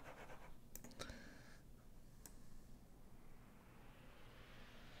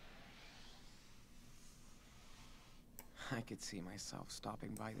 I could see myself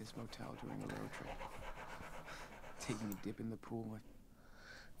stopping by this motel during a road trip. Taking a dip in the pool with...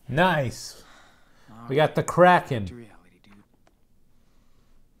 Nice. We got the Kraken. To reality, dude.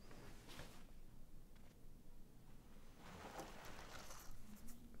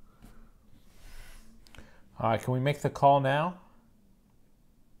 All right, can we make the call now?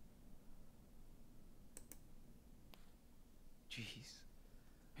 Jeez.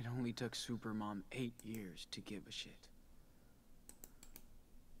 It only took Supermom 8 years to give a shit.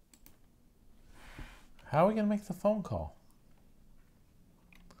 How are we gonna make the phone call?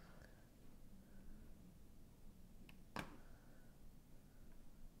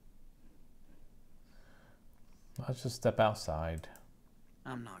 Let's just step outside.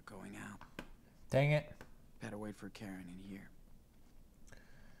 I'm not going out. Dang it. Better wait for Karen in here.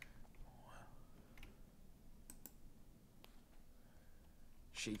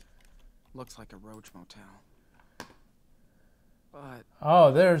 She looks like a roach motel. But...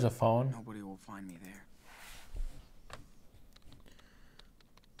 Oh, there's a phone. Nobody will find me there.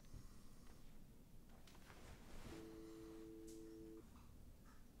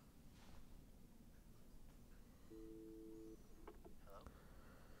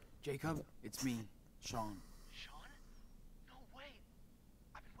 Jacob, it's me, Sean. Sean? No way.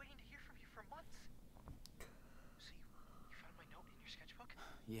 I've been waiting to hear from you for months. So you found my note in your sketchbook?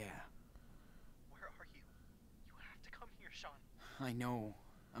 Yeah. Where are you? You have to come here, Sean. I know.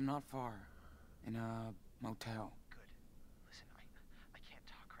 I'm not far. In a motel. Good. Listen, I can't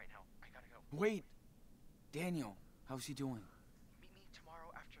talk right now. I gotta go. Wait! Daniel, how's he doing? Meet me tomorrow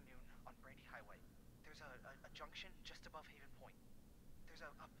afternoon on Brandy Highway. There's a junction just above Haven Point. There's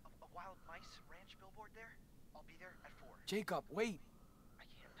a wild mice ranch billboard there. I'll be there at 4. Jacob, wait! I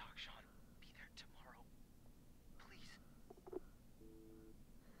can't talk, Sean. Be there tomorrow. Please.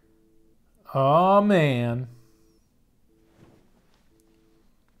 Oh, man.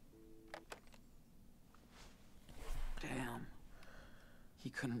 Damn. He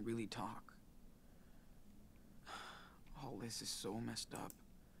couldn't really talk. All this is so messed up.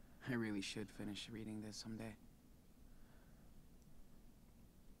 I really should finish reading this someday.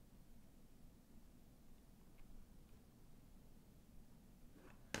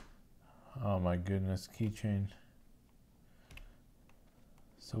 Oh my goodness, keychain.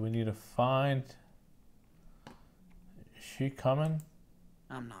 So we need to find... Is she coming?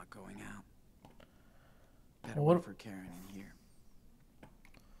 I'm not going out. Better What- wait for Karen in here.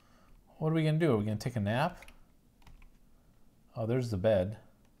 What are we gonna do? Are we gonna take a nap? Oh, there's the bed.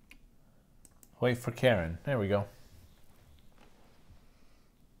 Wait for Karen. There we go.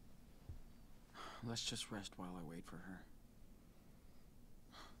 Let's just rest while I wait for her.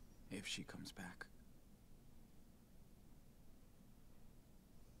 If she comes back.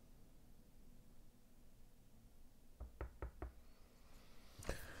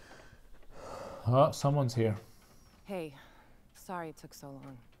 Oh, someone's here. Hey, sorry it took so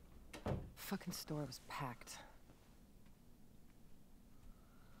long. Fucking store was packed.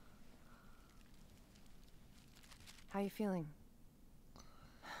 How you feeling?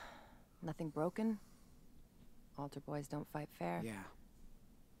 Nothing broken? Altar boys don't fight fair? Yeah.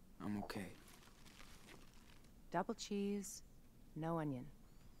 I'm okay. Double cheese, no onion,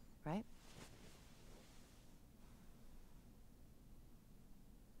 right?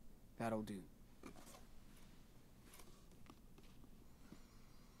 That'll do.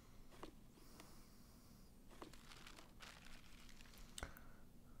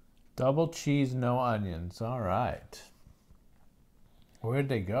 Double cheese, no onions. All right. Where'd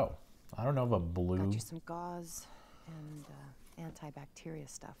they go? I don't know if a blue. Got you some gauze and antibacteria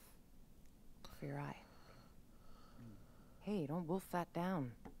stuff for your eye. Hey, don't wolf that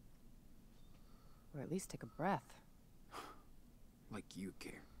down. Or at least take a breath. Like you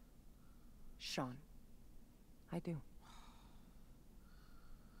care. Sean, I do.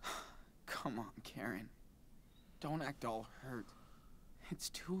 Come on, Karen. Don't act all hurt. It's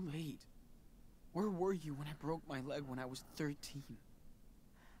too late. Where were you when I broke my leg when I was 13?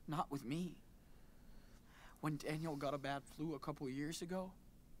 Not with me. When Daniel got a bad flu a couple of years ago,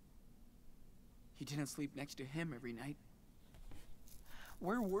 you didn't sleep next to him every night.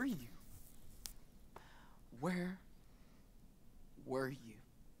 Where were you? Where were you?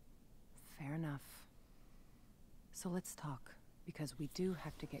 Fair enough. So let's talk, because we do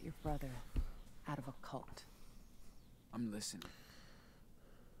have to get your brother out of a cult. I'm listening.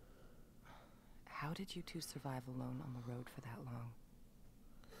 How did you two survive alone on the road for that long?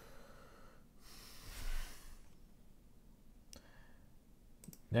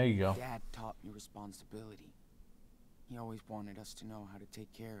 There you go. Dad taught me responsibility. He always wanted us to know how to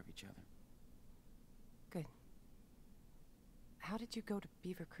take care of each other. Good. How did you go to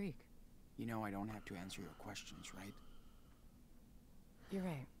Beaver Creek? You know I don't have to answer your questions, right? You're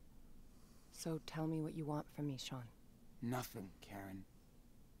right. So tell me what you want from me, Sean. Nothing, Karen.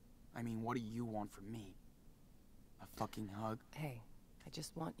 I mean, what do you want from me? A fucking hug? Hey, I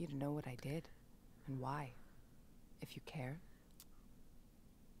just want you to know what I did and why, if you care.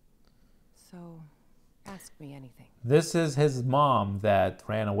 So, ask me anything. This is his mom that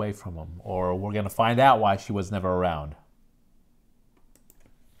ran away from him, or we're gonna find out why she was never around.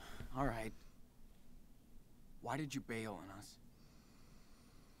 All right. Why did you bail on us?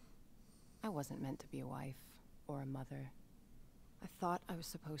 I wasn't meant to be a wife or a mother. I thought I was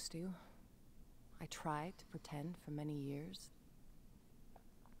supposed to. I tried to pretend for many years,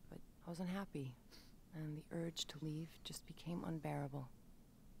 but I wasn't happy, and the urge to leave just became unbearable.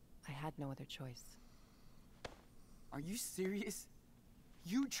 I had no other choice. Are you serious?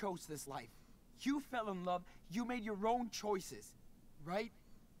 You chose this life. You fell in love. You made your own choices, right?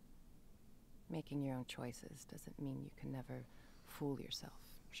 Making your own choices doesn't mean you can never fool yourself,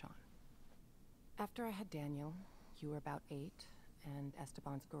 Sean. After I had Daniel, you were about 8, and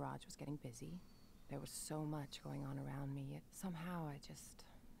Esteban's garage was getting busy. There was so much going on around me, yet somehow I just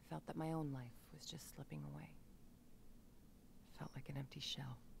felt that my own life was just slipping away. Felt like an empty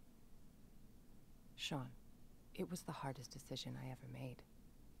shell. Sean, it was the hardest decision I ever made.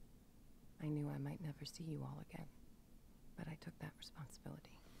 I knew I might never see you all again, but I took that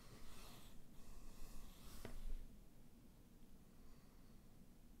responsibility.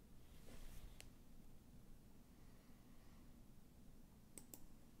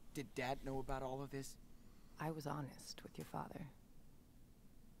 Did Dad know about all of this? I was honest with your father.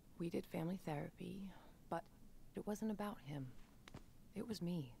 We did family therapy, but it wasn't about him. It was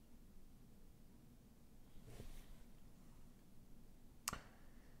me.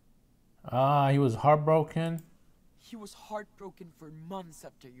 He was heartbroken. He was heartbroken for months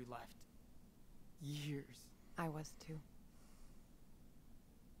after you left. Years. I was too.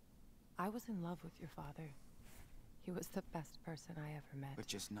 I was in love with your father. He was the best person I ever met. But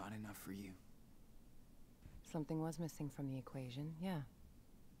just not enough for you. Something was missing from the equation, yeah.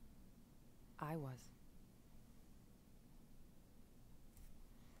 I was.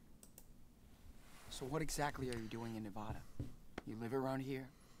 So what exactly are you doing in Nevada? You live around here?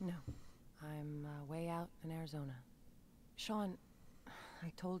 No. I'm way out in Arizona. Sean,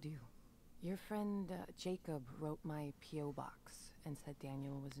 I told you. Your friend Jacob wrote my P.O. box and said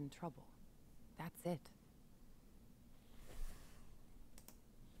Daniel was in trouble. That's it.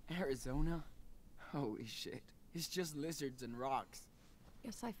 Arizona? Holy shit. It's just lizards and rocks.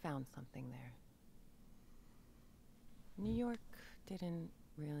 Yes, I found something there. New York didn't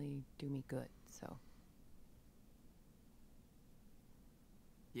really do me good, so...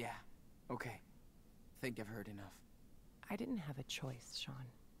 Yeah, okay. Think I've heard enough. I didn't have a choice, Sean.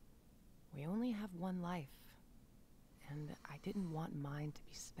 We only have one life, and I didn't want mine to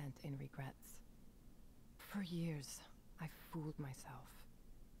be spent in regrets. For years, I fooled myself,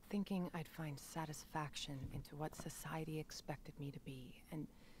 thinking I'd find satisfaction into what society expected me to be, and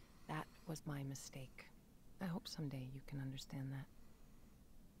that was my mistake. I hope someday you can understand that.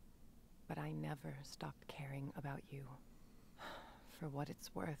 But I never stopped caring about you. For what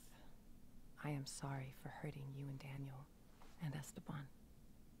it's worth, I am sorry for hurting you and Daniel and Esteban.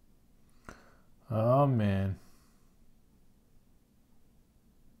 Oh, man.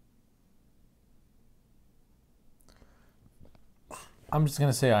 I'm just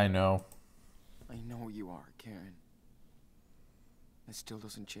gonna say I know. I know you are, Karen. It still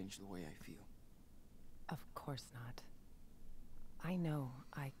doesn't change the way I feel. Of course not. I know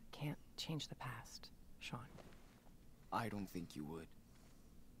I can't change the past, Sean. I don't think you would.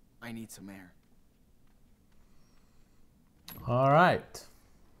 I need some air. All right.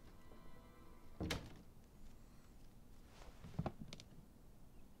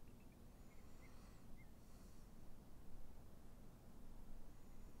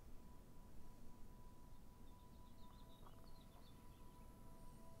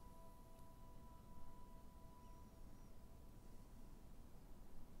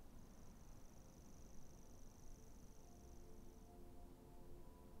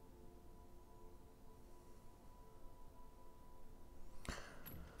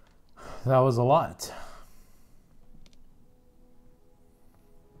 That was a lot.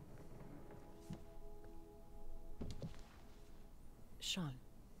 Sean,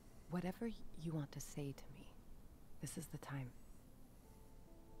 whatever you want to say to me, this is the time.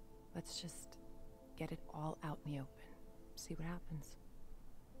 Let's just get it all out in the open. See what happens.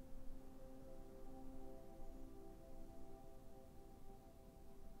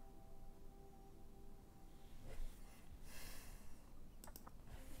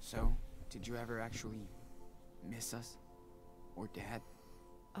 So, did you ever actually miss us? Or Dad?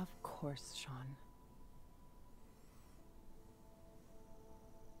 Of course, Sean.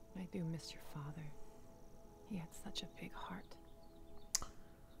 I do miss your father. He had such a big heart.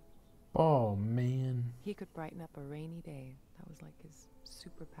 Oh, man. He could brighten up a rainy day. That was like his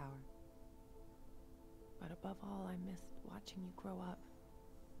superpower. But above all, I missed watching you grow up.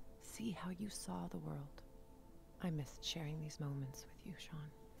 See how you saw the world. I missed sharing these moments with you,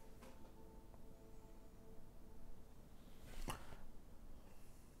 Sean.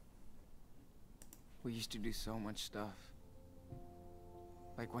 We used to do so much stuff.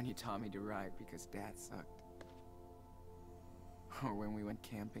 Like when you taught me to ride because Dad sucked. Or when we went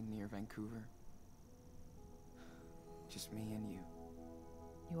camping near Vancouver. Just me and you.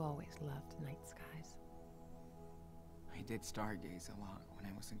 You always loved night skies. I did stargaze a lot when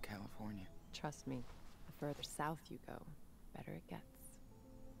I was in California. Trust me, the further south you go, better it gets.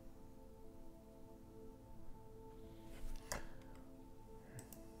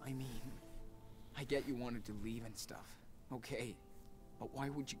 I mean, I get you wanted to leave and stuff. Okay. But why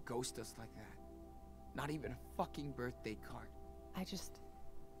would you ghost us like that? Not even a fucking birthday card.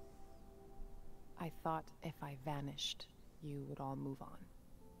 I thought if I vanished, you would all move on.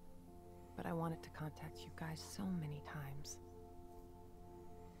 But I wanted to contact you guys so many times.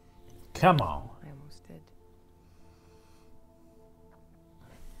 Come on. I almost did.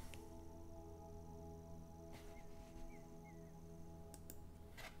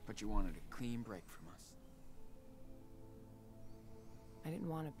 But you wanted a clean break from us. I didn't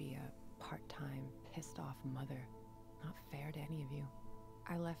want to be a part-time, pissed-off mother. Not fair to any of you.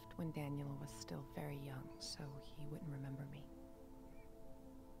 I left when Daniel was still very young, so he wouldn't remember me.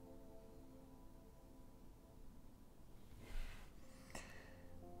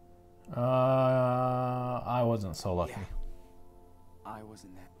 I wasn't so lucky. Yeah. I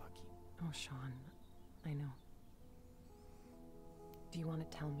wasn't that lucky. Oh, Sean, I know. Do you want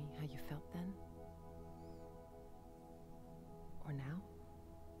to tell me how you felt then? Or now?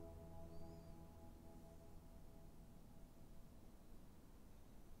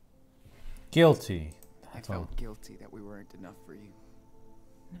 Guilty. I felt guilty that we weren't enough for you.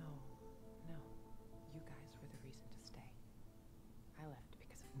 No. You guys were the reason to stay. I left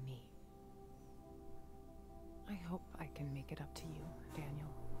because of me. I hope I can make it up to you, Daniel,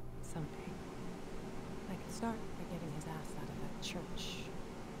 someday. I can start by getting his ass out of that church,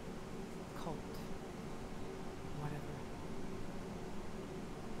 cult, whatever.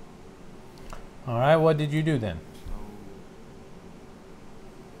 Alright, what did you do then?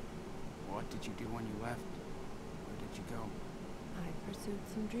 What did you do when you left? Where did you go? I pursued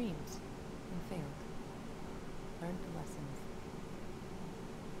some dreams and failed. Learned the lessons.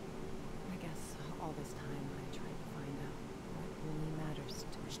 I guess all this time I tried to find out what really matters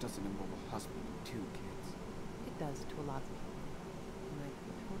to me. Which doesn't involve a husband and 2 kids. It does to a lot of people, and I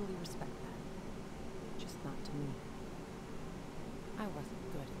totally respect that. Just not to me. I wasn't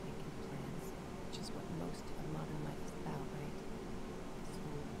good at making plans, which is what most of modern life is about, right?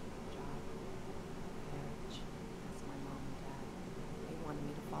 School, job, marriage. That's my mom and dad. They wanted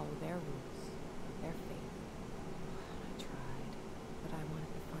me to follow their rules, their faith. I tried, but I wanted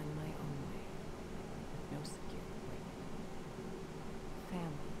to find my own way, with no secure way.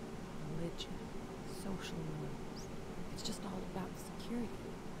 Family, religion, social norms. It's just all about security.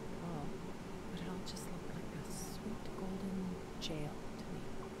 Oh, but it all just looked like a sweet golden jail to me.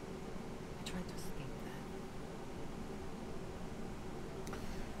 I tried to escape that.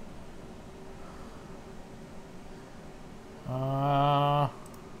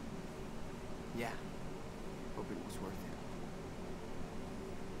 Yeah. Hope it was worth it.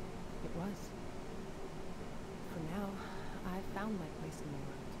 It was. For now, I've found my place in the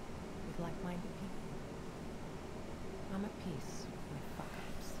world, with like-minded people. I'm at peace with my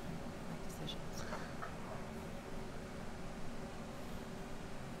fuck-ups and my decisions.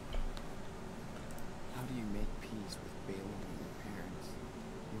 How do you make peace with bailing on your parents,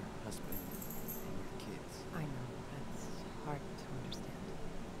 your husband, and your kids? I know, that's hard to understand.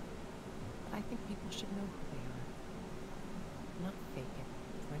 But I think people should know who they are. Not fake it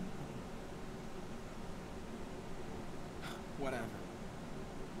for anybody. Whatever.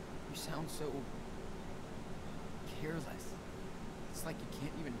 You sound so careless. It's like you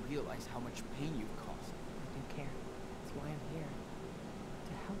can't even realize how much pain you've caused. I do care. That's why I'm here.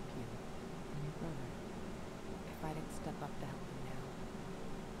 To help you and your brother. If I didn't step up to help you now,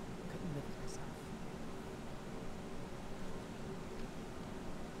 I couldn't live with myself.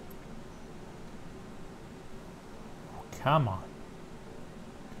 Come on.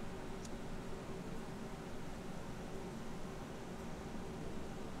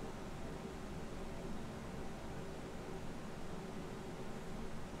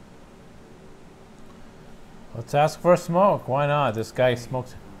 Let's ask for a smoke. Why not? This guy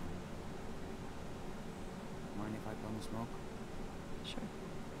smokes. Mind if I bum a smoke? Sure.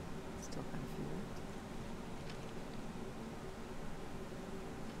 Still got a few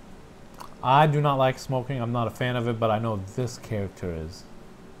left. I do not like smoking. I'm not a fan of it, but I know this character is.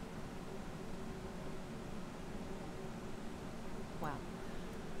 Wow.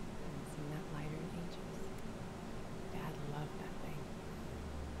 Haven't seen that lighter in ages. Dad loved that thing.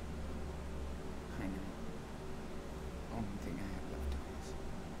 I know. Only thing I have left of is.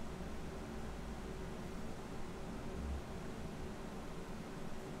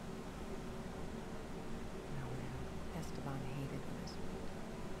 No, man. Esteban hated when I smoked.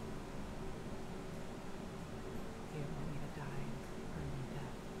 He didn't want me to die and burn me to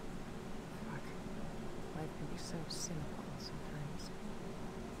death. Fuck. Life can be so cynical sometimes.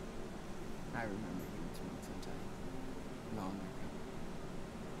 I remember you would smoke sometime. Long ago.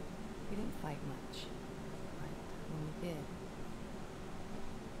 We didn't fight much, but when we did,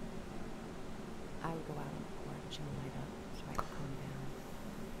 I would go out on the porch and light up so I could calm down.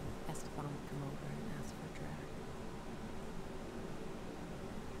 Esteban would come over and ask for a drag.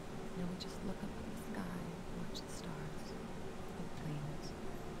 Now we just look up at the sky, watch the stars, the planes.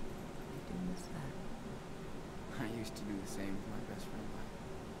 I do miss that. I used to do the same with my best friend.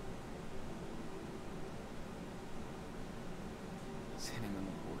 Sitting on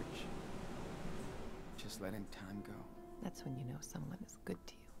the porch, just letting time go. That's when you know someone is good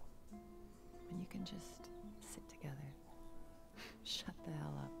to you. When you can just sit together, shut the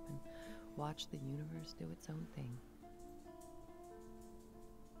hell up, and watch the universe do its own thing.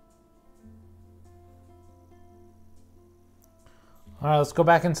 All right, let's go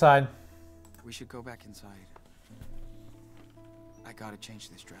back inside. We should go back inside. I gotta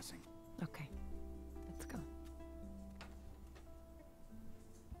change this dressing. Okay, let's go.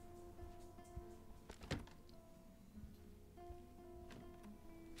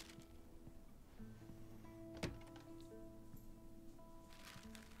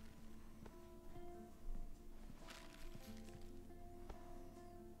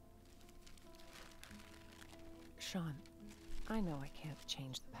 Sean, I know I can't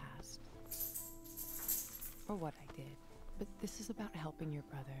change the past, or what I did, but this is about helping your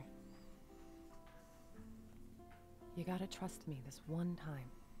brother. You gotta trust me this one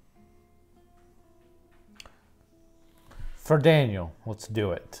time. For Daniel, let's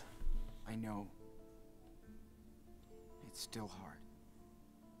do it. I know. It's still hard.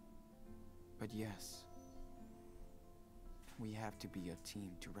 But yes, we have to be a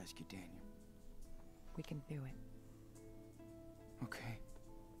team to rescue Daniel. We can do it. Okay.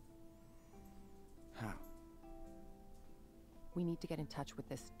 How? We need to get in touch with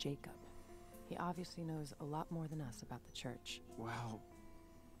this Jacob. He obviously knows a lot more than us about the church. Well,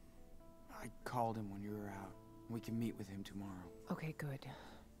 I called him when you were out. We can meet with him tomorrow. Okay, good.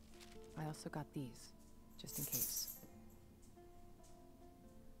 I also got these, just in case.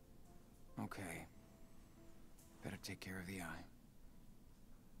 Okay. Better take care of the eye.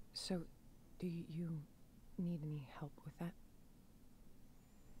 So, do you need any help with that?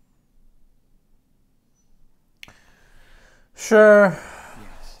 Sure.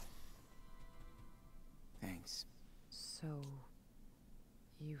 Yes. Thanks. So,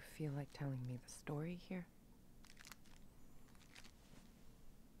 you feel like telling me the story here?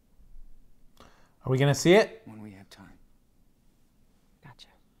 Are we gonna see it? When we have time. Gotcha.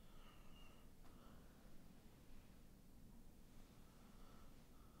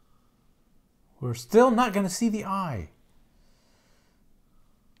 We're still not gonna see the eye.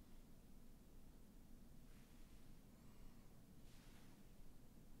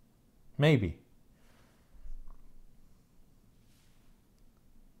 Maybe.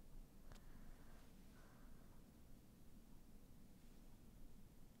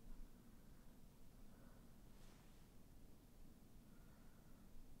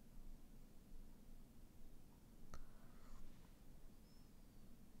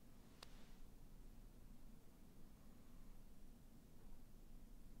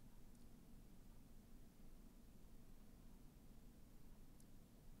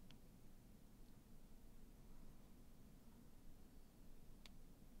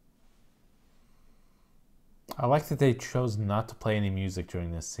 I like that they chose not to play any music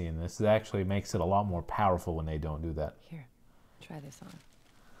during this scene. This actually makes it a lot more powerful when they don't do that. Here, try this on.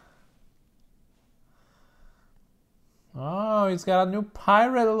 Oh, he's got a new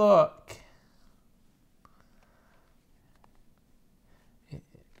pirate look.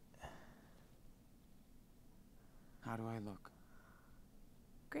 How do I look?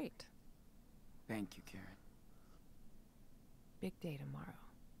 Great. Thank you, Karen. Big day tomorrow,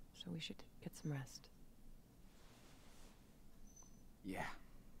 so we should get some rest. Yeah.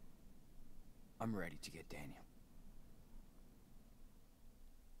 I'm ready to get Daniel.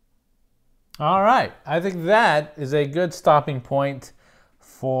 All right. I think that is a good stopping point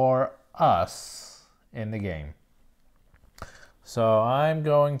for us in the game. So I'm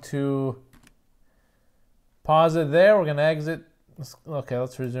going to pause it there. We're going to exit. Okay,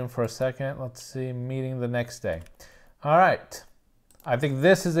 let's resume for a second. Let's see, meeting the next day. All right. I think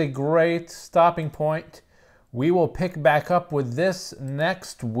this is a great stopping point. We will pick back up with this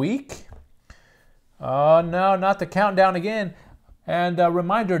next week. Oh, no, not the countdown again. And a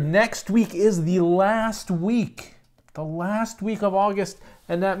reminder, next week is the last week. The last week of August.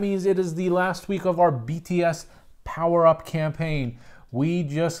 And that means it is the last week of our BTS Power Up campaign. We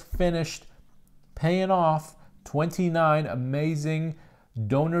just finished paying off 29 amazing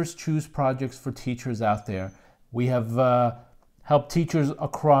Donors Choose projects for teachers out there. We have helped teachers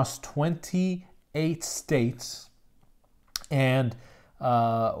across 28 states, and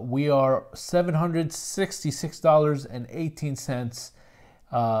we are $766.18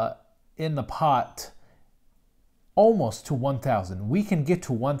 in the pot almost to $1,000. We can get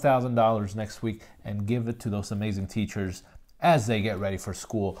to $1,000 next week and give it to those amazing teachers as they get ready for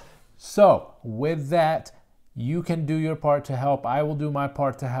school. So with that, you can do your part to help. I will do my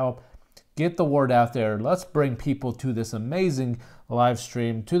part to help. Get the word out there. Let's bring people to this amazing live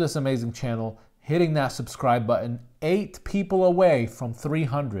stream, to this amazing channel, hitting that subscribe button. 8 people away from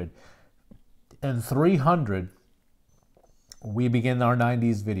 300. And 300, we begin our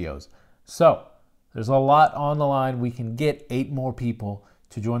 90s videos. So there's a lot on the line. We can get 8 more people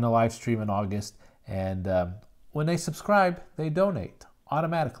to join the live stream in August. And when they subscribe, they donate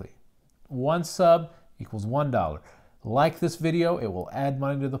automatically. 1 sub equals $1. Like this video, it will add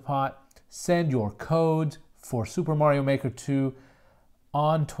money to the pot. Send your codes for Super Mario Maker 2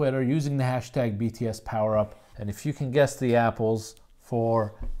 on Twitter using the hashtag BTSPowerUp. And if you can guess the apples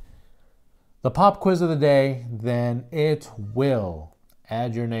for the pop quiz of the day, then it will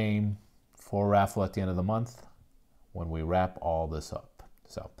add your name for a raffle at the end of the month when we wrap all this up.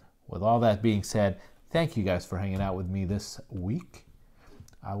 So with all that being said, thank you guys for hanging out with me this week.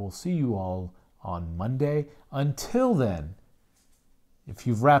 I will see you all on Monday. Until then, if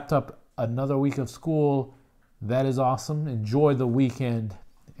you've wrapped up another week of school, that is awesome. Enjoy the weekend.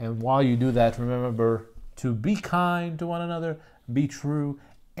 And while you do that, remember to be kind to one another, be true,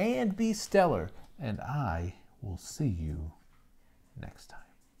 and be stellar. And I will see you next time.